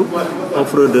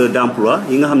offre d'emploi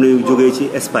yi nga xam ne jógee ci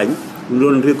Espagne ñu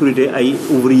doon recruter ay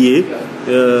ouvriers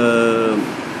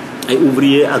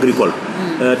agricoles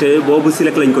te boobu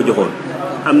SILEC lañ ko joxoon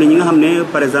am na ñi nga xam ne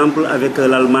par exemple avec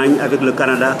l'Allemagne avec le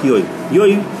Canada ak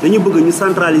yooyu dañu bëgg ñu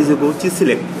centraliser ko ci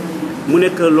SILEC mu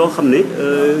nekk loo xam ne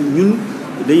ñun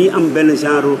dañuy am benn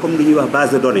genre comme lu ñuy wax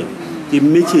base de données ci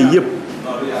métier yëpp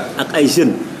ak ay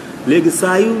jeunes léegi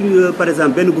saa yu par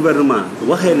exemple benn gouvernement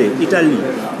waxee ne Italie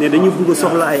ne dañu bëgg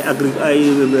soxla ay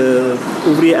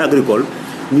ouvrier agricole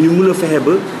ñu mun a fexe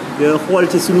ba xool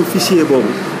ci suñu fichier boobu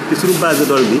ci suñu base de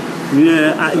données bi ñu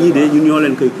ne ñii de ñun ñoo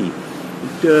leen koy kii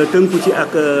tënku ci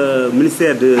ak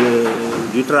ministère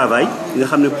du travail nga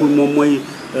xam ne pour moom mooy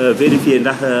vérifier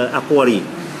ndax accords yi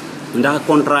ndax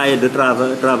contrat de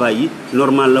travail yi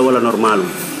normal la wala normalu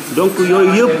donc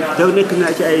yooyu yëpp da nekk na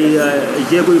ci ay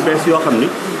jéego yu bees yoo xam ne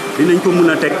dinañ ko mun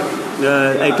a teg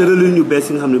ay tëralin yu bees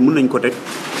yi nga xam ne mun nañ ko teg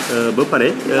ba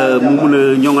pare mu mun a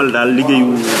ñoŋal daal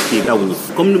liggéeyu ci ndaw ñi.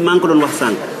 comme maa ngi ko doon wax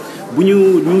sànq bu ñu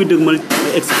ngi dëgmal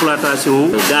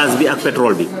exploitation gaz bi ak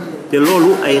pétrole bi te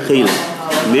loolu ay xëy la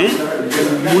mais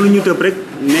mënuñu tëb rek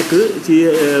nekk ci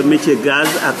métier gaz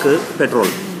ak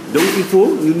pétrole donc il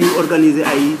faut ñu organiser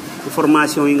ay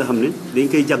formation yi nga xam ne dañ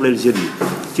koy jagleel jeunes yi.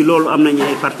 ci loolu am nañu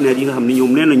ay partenaires yi nga xam ne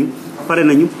ñoom nee nañu pare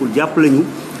nañu pour jàppale ñu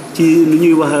ci lu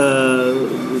ñuy wax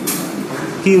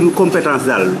kii compétence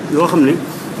daal yoo xam ne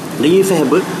dañuy fexe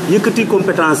ba yëkkati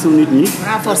compétence nit ñi.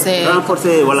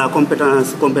 renforcer voilà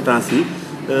compétence yi.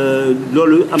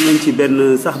 loolu am nañ ci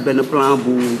benn plan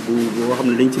boo xam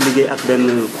ne dañ ci liggéey ak benn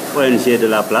ONG de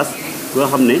la place yoo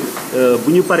xam ne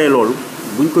bu ñu paree loolu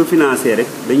bu ñu ko financé rek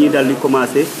dañuy dal di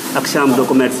commencer ak chambre de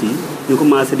commerce yi ñu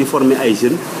commencer di former ay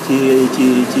jeunes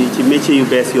ci métiers yu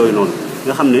bees yooyu noonu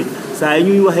nga xam ne saa yi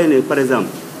ñuy waxee ne par exemple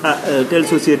telle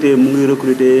société mu ngi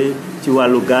recruter ci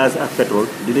wàllu gaz ak pétrole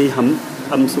dinañ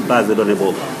am su base de données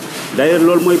boobu d'ailleurs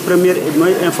loolu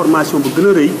mooy information bu gën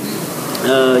a rëy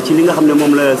ci li nga xam ne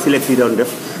moom la SILEC yi doon def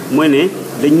mooy ne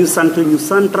dañu sant ñu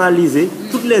centraliser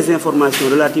toutes les informations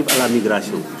relatives à la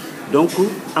migration donc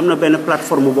am na benn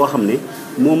plateforme boo xam ne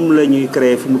moom la ñuy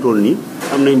créer fu mu toll nii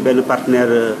am nañ benn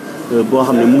partenaire boo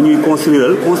xam ne mu ñuy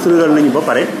construire nañu ba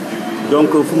pare donc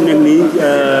fu mu nekk nii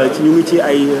ci ñu ngi ci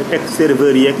ay teg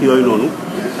serveurs yeeg yooyu noonu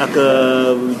ak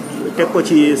teg ko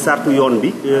ci sartu yoon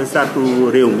bi sartu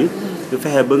réew mi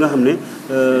fexe ba nga xam ne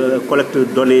collecte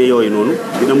données yooyu noonu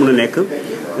dina mën a nekk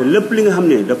lépp li nga xam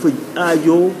ne dafa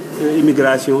aajoo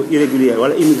immigration irrégulière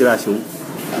wala immigration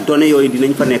données yooyu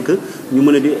dinañ fa nekk ñu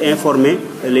mën a di informer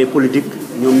les politiques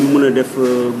ñoom ñu mën a def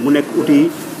mu nekk outil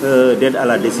d'aide à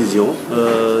la décision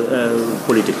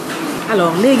politique.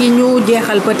 alors léegi ñu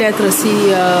jeexal peut-être si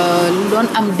lu doon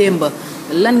am démb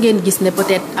lan ngeen gis ne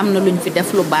peut-être am na lu ñu fi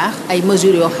def lu baax ay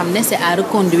mesures yoo xam ne c'est à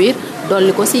reconduire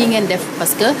dolli ko si ngeen def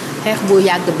parce que xeex bu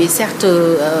yàgg bi certes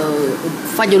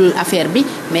fajul affaire bi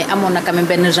mais amoon na quand même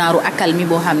benn genre accalmie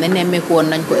boo xam ne nemmeeku woon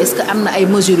nañ ko est-ce que am na ay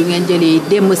mesures yu ngeen jëlee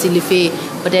démb si li fi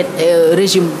peut-être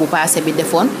régime bu passé bi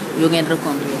defoon yu ngeen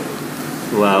reconduire.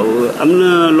 waaw am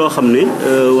na loo xam ne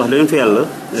wax dëgg fa yàlla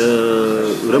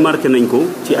remarqué nañ ko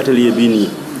ci atelier bii nii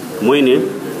mooy ne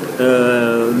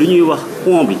lu ñuy wax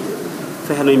pont bi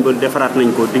fexe nañ ba defaraat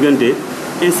nañ ko diggante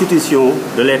institution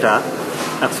de l'État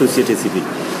ak société civile.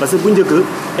 parce que bu njëkk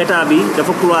état bi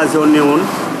dafa cloisonné woon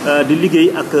di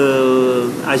liggéey ak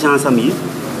agence am yi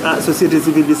société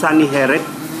civile di sànni xeer rek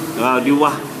waaw di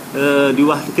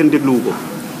wax kenn dégluwu ko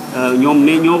ñoom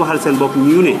ne ñoo waxal seen bopp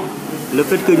ñu ne. le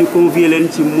fait que ñu convier leen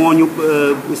ci mooñu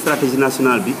stratégie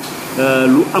nationale bi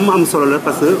lu am solo la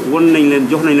parce que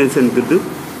jox nañ leen seen gëdd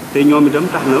te ñoom itam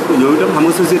tax na ñoom itam xam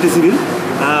nga société civile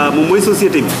moom mooy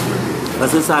société bi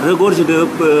parce que ça regorge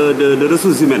de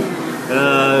ressources humaines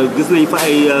gis nañ fa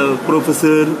ay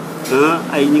professeurs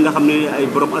ay ñi nga xam ne ay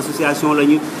borom association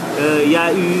lañu y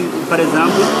a eu par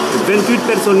exemple 28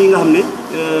 personnes yi nga xam ne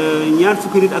ñaar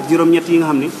fukki nit ak juróom-ñett yi nga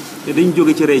xam ne dañu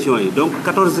jóge ci régions yi donc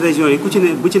 14 régions yi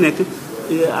bu ci nekk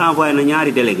envoyé na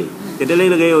ñaari délégué te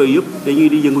délégué yooyu yëpp dañuy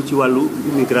di yëngu ci wàllu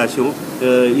immigration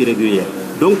irrégulière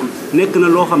donc nekk na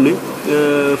loo xam ne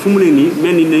fu mu ne nii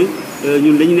mel ni ne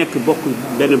ñun dañu nekk bokk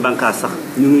benn bànqaas sax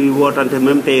ñu ngi wootante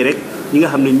même tey rek ñi nga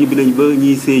xam ne ñibbi nañ ba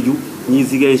ñii Sédhiou ñii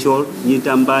Ziguinchor ñii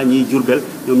Tamba ñii Diourbel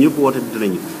ñoom ñëpp wootante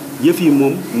nañu yëf yi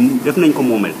moom def nañ ko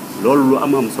moomel loolu lu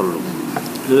am solo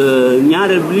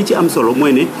ñaareel bi li ci am solo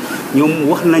mooy ne ñoom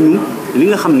wax nañu li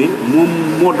nga xam ne moom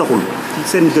moo doxul ci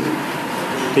seen gët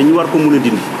te ñu war ko mën a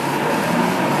dindi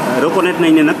reconnaître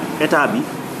nañ ne nag état bi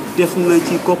def na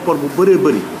ci koppar bu bëree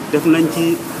bëri def nañ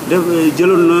ci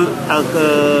jëloon na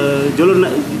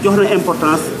jox na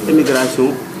importance immigration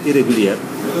irrégulière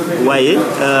waaye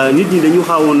nit ñi dañu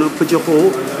xawoon pëccëxoo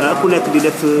ku nekk di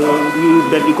def ñu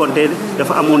beddi compté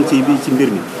dafa amoon ci mbir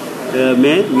mi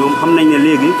mais ñoom xam nañ ne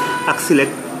léegi ak SILEC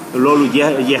loolu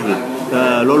jeex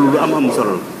na loolu lu am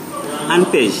solo la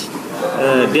ANPEJ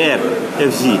DER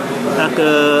FJ ak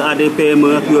ADPME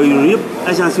ak yooyu noonu yëpp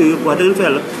agence yooyu yëpp wax dëgg fa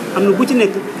yàlla am na bu ci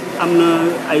nekk am na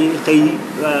ay xëy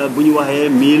bu ñu waxee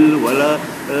 1000 wala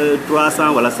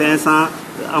 300 wala 500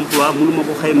 emploi mënu ma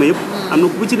ko xayma yëpp am na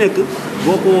bu ci nekk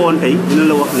boo ko woon tey dina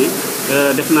la wax ne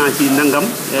def naa ci nangam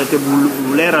te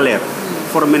bu leer a leer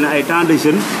formé na ay tant de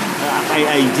jeunes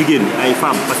ay jigéen ay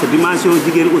femmes parce que dimension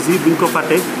jigéen aussi buñ ko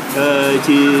fàtte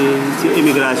ci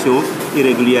immigration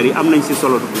irrégulière yi am nañ ci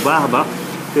solo bu baax a baax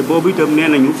te boobu itam nee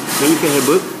nañu dañu fexe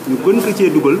ba ñu gën ko cee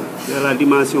dugal la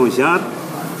dimension genre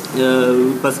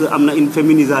parce que am na une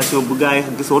féminisation bu gars yi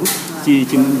gisoon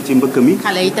ci mbëkk mi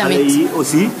xale yi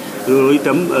aussi loolu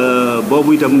itam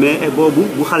boobu itam mais boobu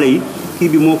bu xale yi kii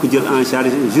bi moo ko jël en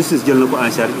charge justice jël na ko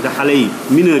en charge ndax xale yi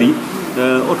mineurs yi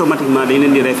automatiquement dañ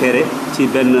leen di référer ci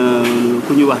benn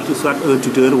ku ñuy wax soit un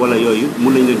tuteur wala yooyu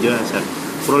mun nañ leen jël en charge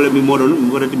problème bi moo doon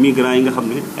war a migrants yi nga xam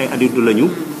ne ay adultes lañu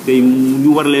te ñu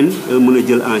war leen mën a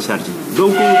jël en charge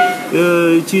donc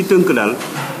ci tënk daal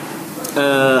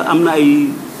am na ay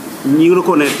ñi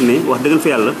reconnaître ne wax dëgg fa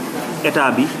yàlla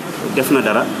état bi def na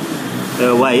dara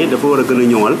waaye dafa war a gën a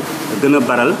ñëwal gën a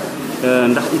baral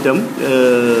ndax itam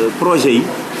projet yi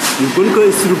ñu gën ko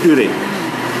structuré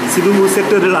si lu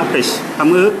secteur de la pêche xam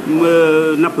nga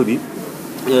napp bi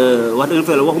wax dëgg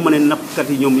fa yàlla waxuma ne nappkat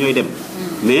yi ñoom ñooy dem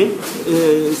mais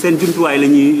seen jumtuwaay la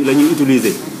ñuy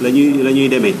utiliser la ñuy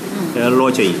demee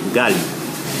looco yi gaal yi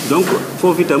donc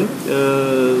foofu itam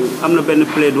am na benn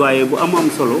plaidoyer bu am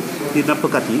solo ci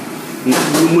nappkat yi ndax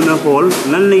ñu mën a xool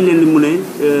nan lañ leen di mën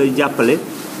a jàppale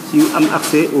ci am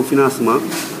accès au financement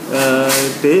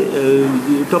te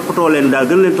toppatoo leen daal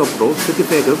gën leen toppatoo ce qui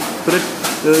fait que peut-être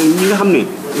ñi nga xam ne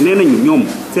nee nañu ñoom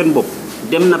seen bopp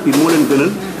dem nappi moo leen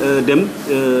gënal dem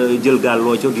jël gaal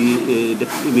looco di def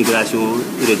immigration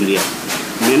irrégulière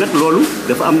mais nag loolu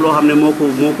dafa am loo xam ne moo ko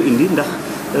indi ndax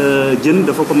jën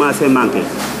dafa commencé manqué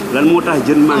lan moo tax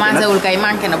jën manqué nag commencé wul kay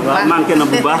manqué na bu baax manqué na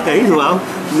bu baax kay waaw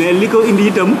mais li ko indi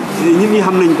itam nit ñi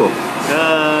xam nañ ko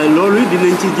loolu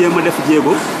dinañ ci jéem a def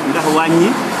jéego ndax wàññi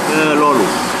loolu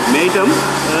mais itam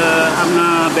am na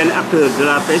benn acteur de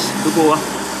la pêche du ko wax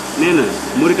nee na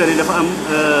Mauritanie dafa am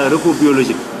repos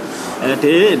biologique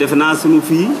te defe naa sunu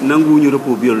fii nanguwuñu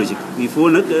repos biologique il faut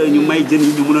nag ñu may jën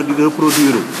yi ñu mën a di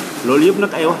reproduire loolu yëpp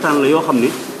nag ay waxtaan la yoo xam ne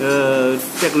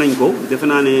teg nañ ko defe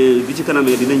naa ne bi ci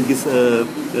kanamee dinañ gis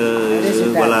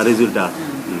voilà résultat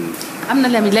am na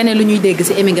tamit leneen lu ñuy dégg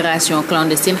ci émigration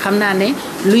clandestine xam naa ne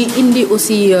luy indi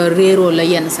aussi réeroo la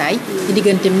yenn saay ci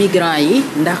diggante migrants yi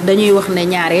ndax dañuy wax ne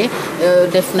ñaare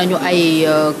def nañu ay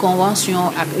convention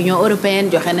ak Union européenne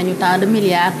joxe nañu tant de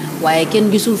milliards waaye kenn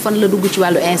gisul fan la dugg ci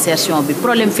wàllu insertion bi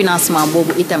problème financement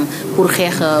boobu itam pour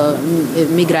xeex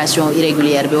migration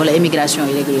irrégulière bi wala émigration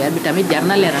irrégulière bi tamit jar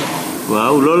na leeral.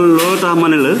 waaw loolu tax ma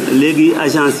ne la léegi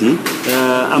agence yi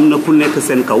am na ku nekk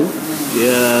seen kaw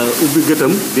ubbi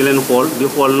gëtam di leen xool di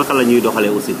xool naka la ñuy doxalee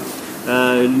aussi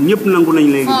ñëpp nangu nañ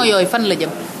léegi. fonds yooyu fan la jëm.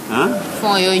 ah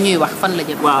fonds yooyu ñuy wax fan la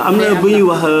jëm. waaw am na bu ñuy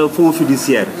wax fonds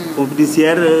fiduciaire. fonds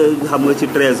fiduciaire xam nga ci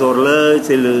trésor la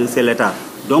c'est l'état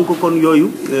donc kon yooyu.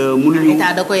 mënuñu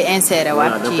état da koy insérer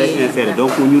waat ci da koy insérer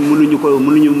donc ñun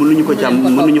mënuñu ko jàmm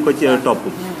mënuñu ko ci topp.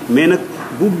 mais nag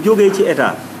bu jógee ci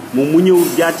état moom mu ñëw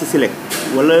jaar ci SILEC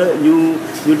wala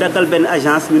ñu daggal benn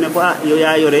agence ñu ne ko yow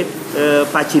yaa yore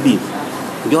pàcc bi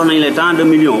jox nañ la tant de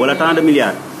millions wala tant de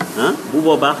milliards bu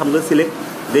boobaa xam nga SILEC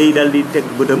day dal di teg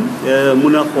bëtam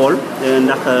mun a xool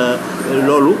ndax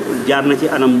loolu jaar na ci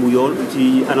anam bu yoon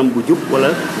ci anam bu jub wala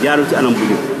jaarul ci anam bu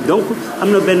jub donc am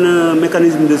na benn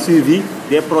mécanisme de suivi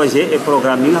des projets et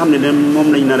programmes yi nga xam ne moom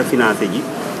lañ nar a financé ji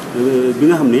bi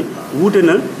nga xam ne wuute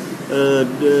na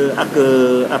ak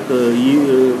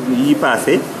yi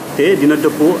passé te dina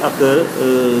dëppoo ak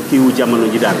kiiwu jamono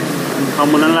ji daal xam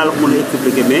nga nan laa la ko mën a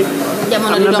expliquer mais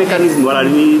am na mécanisme voilà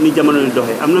ni jamono di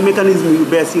doxee am na mécanisme yu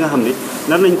bees yi nga xam ne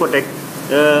nan nañ ko teg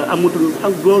amatul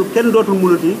ak loolu kenn dootul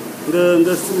mënati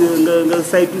nga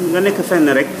saytu nga nekk fenn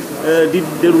rek di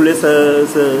dérouler sa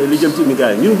li jëm ci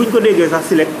immigration ñun buñ ko déggee sax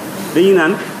SILEC dañuy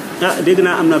naan dégg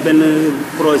naa am na benn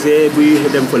projet buy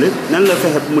dem fële nan la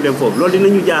fexe mu dem foofu loolu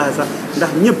dinañu jaaxal sax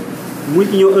ndax ñëpp muy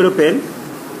Union européenne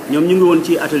ñoom ñu ngi woon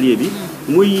ci atelier bi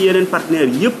muy yeneen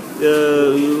partenaires yëpp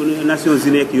Nations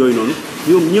Unies ak yooyu noonu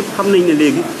ñoom ñëpp xam nañ ne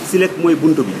léegi SILEC mooy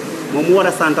buntu bi moom mu war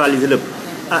a centraliser lépp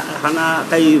xanaa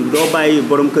tey doo bàyyi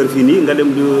borom kër fii nii nga dem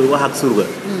di wax ak surga.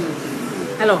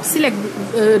 alors SILEC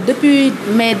depuis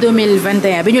mai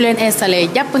 2021 bi ñu leen installé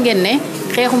jàpp ngeen ne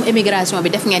xeexum émigration bi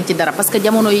def ngeen ci dara parce que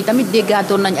jamono yi tamit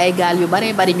déggaatoon nañ ay gaal yu bare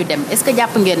bari ñu dem est-ce que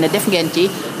jàpp ngeen ne def ngeen ci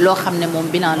loo xam ne moom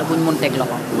bilan la buñ mun teg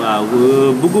loxo. waaw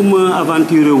bëgguma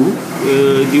aventuré wu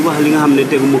di wax li nga xam ne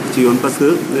teguma ko ci yoon parce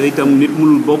que itam nit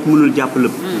mënul jàpp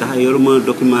lépp. ndax yoruma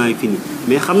document yi fini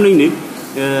mais xam nañ ne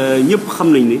ñëpp xam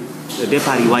nañ ne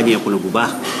départ yi wàññeeku na bu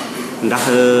baax ndax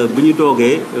bu ñu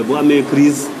toogee bu amee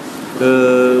crise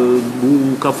bu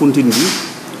Kafountine bi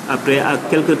après ak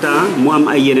quelque temps mu am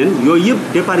ay yeneen yooyu yëpp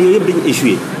départ yooyu yëpp dañu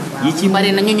échoué. yi ci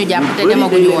bari na ñu jàpp te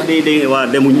demaguñu woon waaw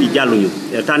demuñu jàlluñu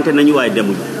tenté nañu waaye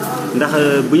demuñu ndax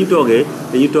bu ñu toogee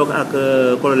dañuy toog ak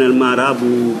colonel Mara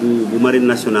bu marine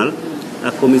nationale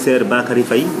ak commissaire Bakary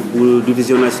Faye bu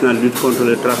division nationale lutte contre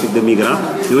le trafic de migrants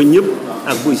ñooñu ñëpp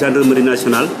ak bu gendarmerie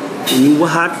nationale ñu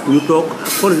waxaat ñu toog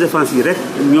force de défense yi rek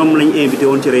ñoom lañu invité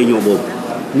woon ci réunion boobu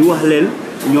ñu wax leen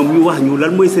ñoom ñu wax ñu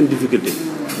lan mooy seen difficulté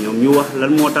ñoom ñu wax lan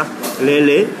moo tax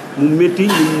léeg-léeg mu métti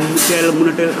ñu mën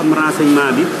a teel am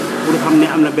renseignement bi pour xam ne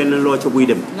am na benn looco buy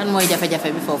dem. lan mooy jafe-jafe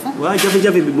bi foofu. waaw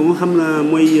jafe-jafe bi ba nga xam na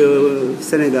mooy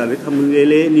Sénégal rek xam nga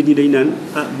léeg-léeg nit ñi dañu naan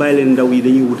bàyyi leen ndaw yi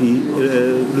dañuy wuti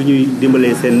lu ñuy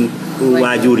dimbalee seen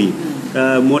waajur yi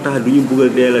moo tax du ñu bëgg a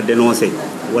deel a dénoncer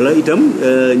wala itam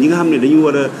ñi nga xam ne dañu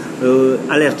war a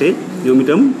alerter ñoom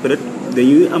itam peut-être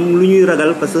dañuy am lu ñuy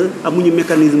ragal parce que amuñu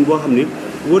mécanisme boo xam ne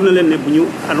wóor na leen ne bu ñu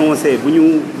annoncé bu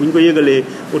ñu ko yëgalee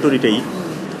autorités yi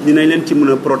dinañ leen ci mën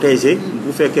a protéger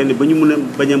bu fekkee ne ba ñu mën a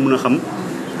bañ a mën a xam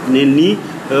ne nii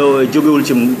jógewul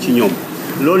ci ñoom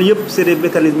loolu yëpp c'est des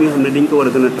mécanismes yoo xam ne dañ ko war a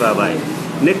gën a travailler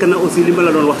nekk na aussi li ma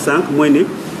la doon wax sànq mooy ne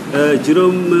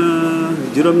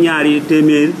juróom-ñaari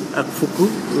téeméer ak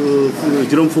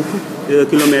juróom fukk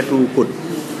kilomètre côte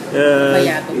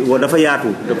dafa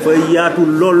yaatu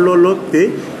lool te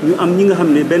ñu am ñi nga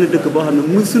xam ne benn dëkk boo xam ne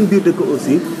muy suñ biir dëkk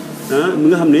aussi mi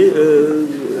nga xam ne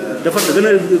dafa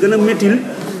gën a méttil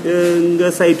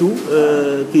nga saytu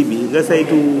kii bi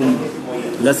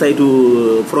nga saytu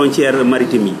frontière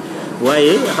maritime yi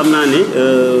waaye xam naa ne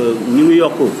ñu ngi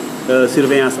yokk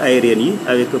surveillance aérienne yi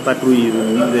avec patrouille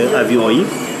avion yi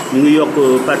ñu ngi yokk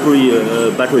patrouille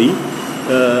bateau yi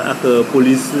ak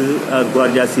police ak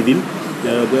guardia civil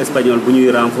bu espagnol bu ñuy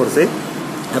renforcer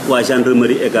ak waa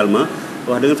gendarmerie également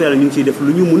wax dëgg fa yàlla ñu ngi ciy def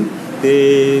lu ñu mun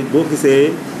te boo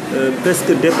gisee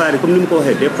presque départ yi comme ni mu ko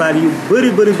waxee départ yu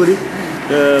bëri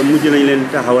mujj nañ leen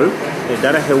taxawal te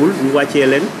dara xewul ñu wàccee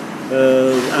leen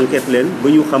enquête leen ba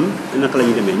ñu xam naka la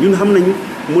ñuy demee ñun xam nañu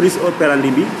modus operandi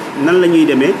bi nan la ñuy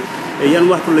demee yan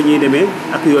waxtu la ñuy demee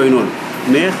ak yooyu noonu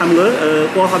mais xam nga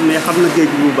koo xam ne xam na géej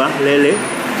bu baax léeg-léeg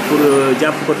pour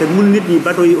jàpp ko te mun nit ñi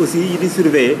bateau yi aussi yi di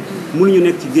surveiller mënuñu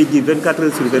nekk ci géej gi 24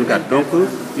 heures sur 24 donc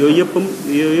yooyu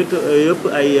yëpp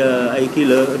ay kii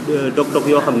la dog-dog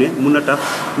yoo xam ne mun na tax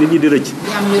nit ñi di rëcc.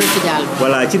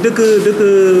 voilà ci dëkk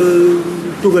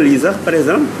tugal yi sax par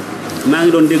exemple maa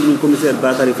ngi doon déglu commissaire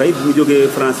Bakary Faye bu mu jógee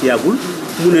France yàggul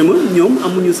mu ne ma ñoom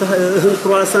amuñu sax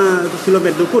 300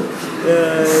 kilomètres de côte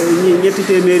ñetti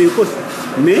téeméeri côte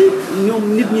mais ñoom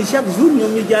nit ñi chaque jour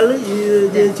ñoom ñu jàll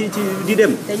ci di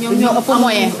dem. te ñoom ñoo ëpp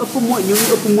moyen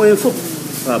ñoo ëpp moyen foofu.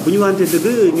 waaw bu ñu waxante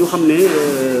dëgg ñu xam ne.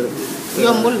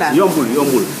 yombul daal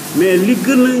yombul mais li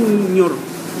gën a ñor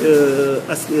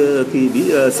kii bi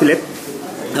SILEC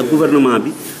ak gouvernement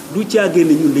bi du caagee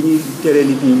ne ñun dañuy tere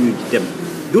nit ñi ñuy dem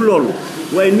du loolu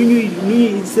waaye nu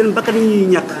ñuy seen bakkan yi ñuy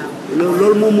ñàkk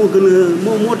loolu moom moo gën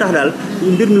a moo tax daal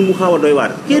mbir mi mu xaw a doy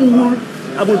waar kenn mënul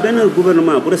amul benn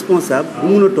gouvernement bu responsable bu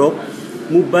mun a toog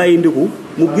mu bàyyi ndiku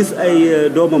mu gis ay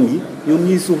doomam yi ñoom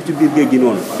ñuy suux ci biir géej gi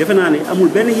noonu defe naa ne amul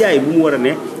benn yaay bu mu war a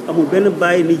ne amul benn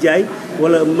baay ni jaay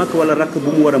wala mag wala rakk bu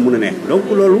mu war a mun a ne donc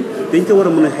loolu dañ ko war a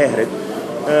mun a xeex rek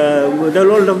da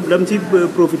loolu dam ci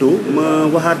profité ma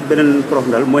waxaat beneen prof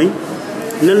ndal mooy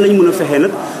nan lañ mën a fexee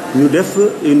nag ñu def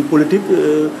une politique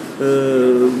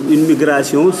une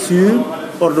migration sûre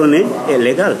ordonnée et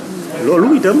légale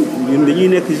loolu itam ñun dañuy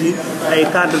nekk ci ay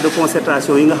cadre de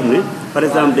concertation yi nga xam ne par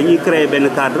exemple dañuy créer benn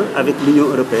cadre avec l'Union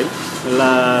européenne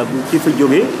la ki fa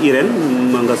jógee Irène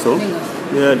Mangasso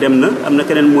dem na am na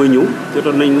keneen mooy ñëw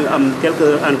jotoon nañ am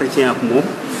quelques entretiens ak moom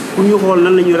pour ñu xool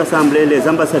nan la ñuy rassembler les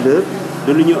ambassadeurs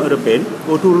de l'Union européenne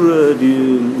autour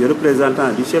du représentant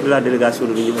du chef de la délégation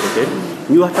de l'Union européenne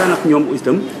ñu waxtaan ak ñoom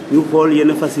itam ñu xool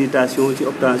yenn facilitation ci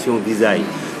obtention visa yi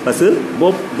parce que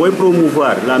booy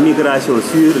promouvoir la migration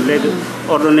sûre,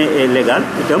 ordonnée et légale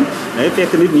itam day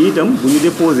fekk nit ñi itam bu ñu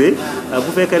déposé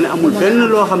bu fekkee ne amul benn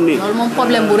loo xam ne. loolu moom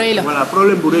problème bu rëy la. voilà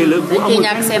problème bu rëy la. bu amul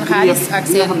ñàkk seen xaalis ak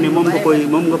seen xam ne moom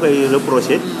nga koy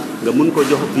reproché nga mun ko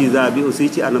jox visa bi aussi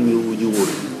ci anam yu wóor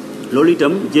loolu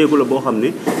itam jéego la boo xam ne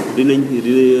dinañ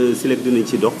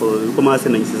ci dox commencé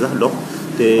nañ si sax dox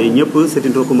te ñëpp c'est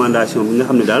une recommandation bi nga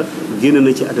xam ne daal génn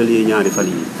na ci atelier ñaari fan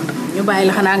yi. ñu bàyyi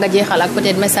la xanaa nga jeexal ak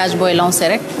peut-être message booy lancé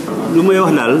rek. lu may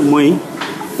wax daal mooy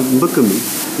mbëkk mi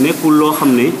nekkul loo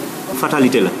xam ne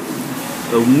fatalité la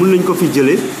mun nañ ko fi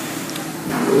jëlee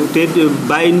te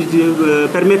bàyyi nit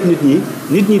permettre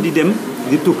nit ñi di dem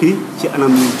di tukki ci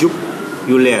anam yu jub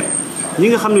yu leer ñi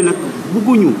nga xam ne nag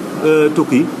bëgguñu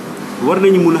tukki war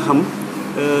nañu mun a xam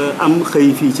am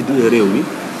xëy fii ci réew mi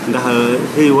ndax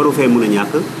xëy waru fee mun a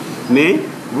ñàkk mais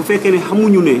bu fekkee ne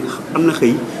xamuñu ne am na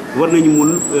xëy war nañu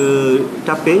mun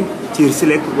taper ci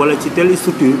SILEC wala ci telle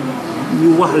structure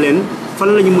ñu wax leen fan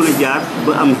la ñu mën a jaar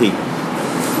ba am xëy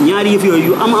ñaari yëf yooyu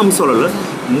yu am solo la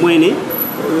mooy ne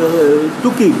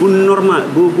tukki bu normal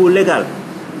bu légal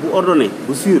bu ordonné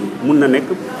bu sûr mun na nekk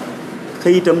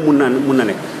xëy itam mun na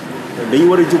nekk dañu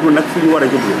war a jublu nag fi ñu war a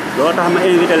jublu loo tax ma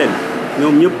invité leen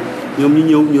ñoom ñu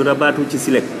ñëw ñu rabaatu ci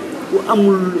SILEC ku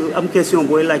am question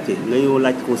booy laajte nga ñëw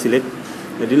laaj ko SILEC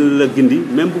dina la gindi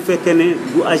même bu fekkee ne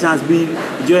bu agence bi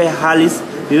joxe xaalis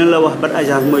dina la wax ban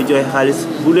agence mooy joxe xaalis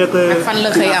bu nekk fan la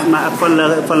xëy am ak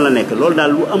fan la nekk loolu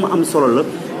daal lu am solo la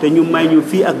te ñu may ñu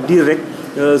fii ak diir rek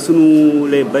sunu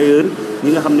les bailleurs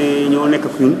ñi nga xam ne ñoo nekk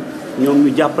ak ñun ñoom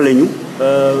ñu jàppale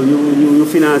ñu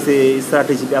financer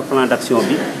stratégie bi ak plan d'action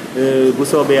bi bu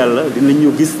soobee yàlla dinañ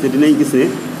ñu gis te dinañ gis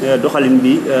ne doxalin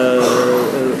bi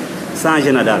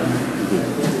changé na daal.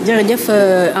 jërëjëf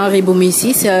Boumy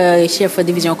Ciss chef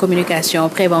division communication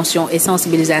prévention et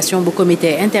sensibilisation bu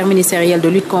comité interministériel de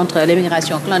lutte contre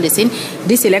l'immigration clandestine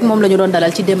di SILEC moom la ñu doon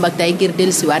dalal ci démb ak tey ngir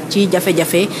dellusiwaat ci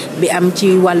jafe-jafe bi am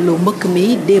ci wàllu mbëkk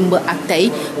mi démb ak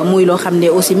tey muy loo xam ne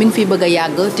aussi mi ngi fiy bëgg a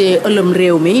yàgg te ëlëm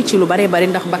réew mi ci lu bare bari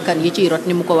ndax bakkan yi ciy rot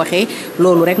ni mu ko waxee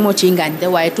loolu rek moo ciy ngaañte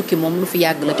waaye tukki moom lu fi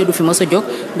yàgg la te du fi mës a jóg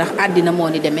ndax àddina moo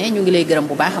ni demee ñu ngi lay gërëm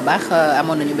bu baax a baax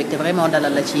amoon nañu mbégte vraiment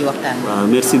dalal la ci waxtaan. waaw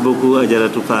merci beaucoup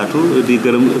Adjaratou Fatou di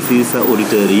gërëm aussi sa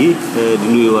auditeurs yi di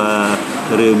nuyu waa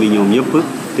réew mi ñoom ñëpp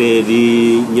te di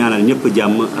ñaanal ñëpp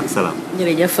jàmm ak salaam.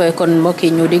 jërëjëf kon mbokk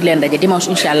yi ñu dig leen daje dimanche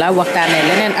incha allah waxtaanee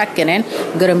leneen ak keneen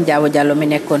gërëm Diaw Diallo mi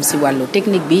nekkoon si wàllu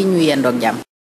technique bi ñu yendoog jàmm.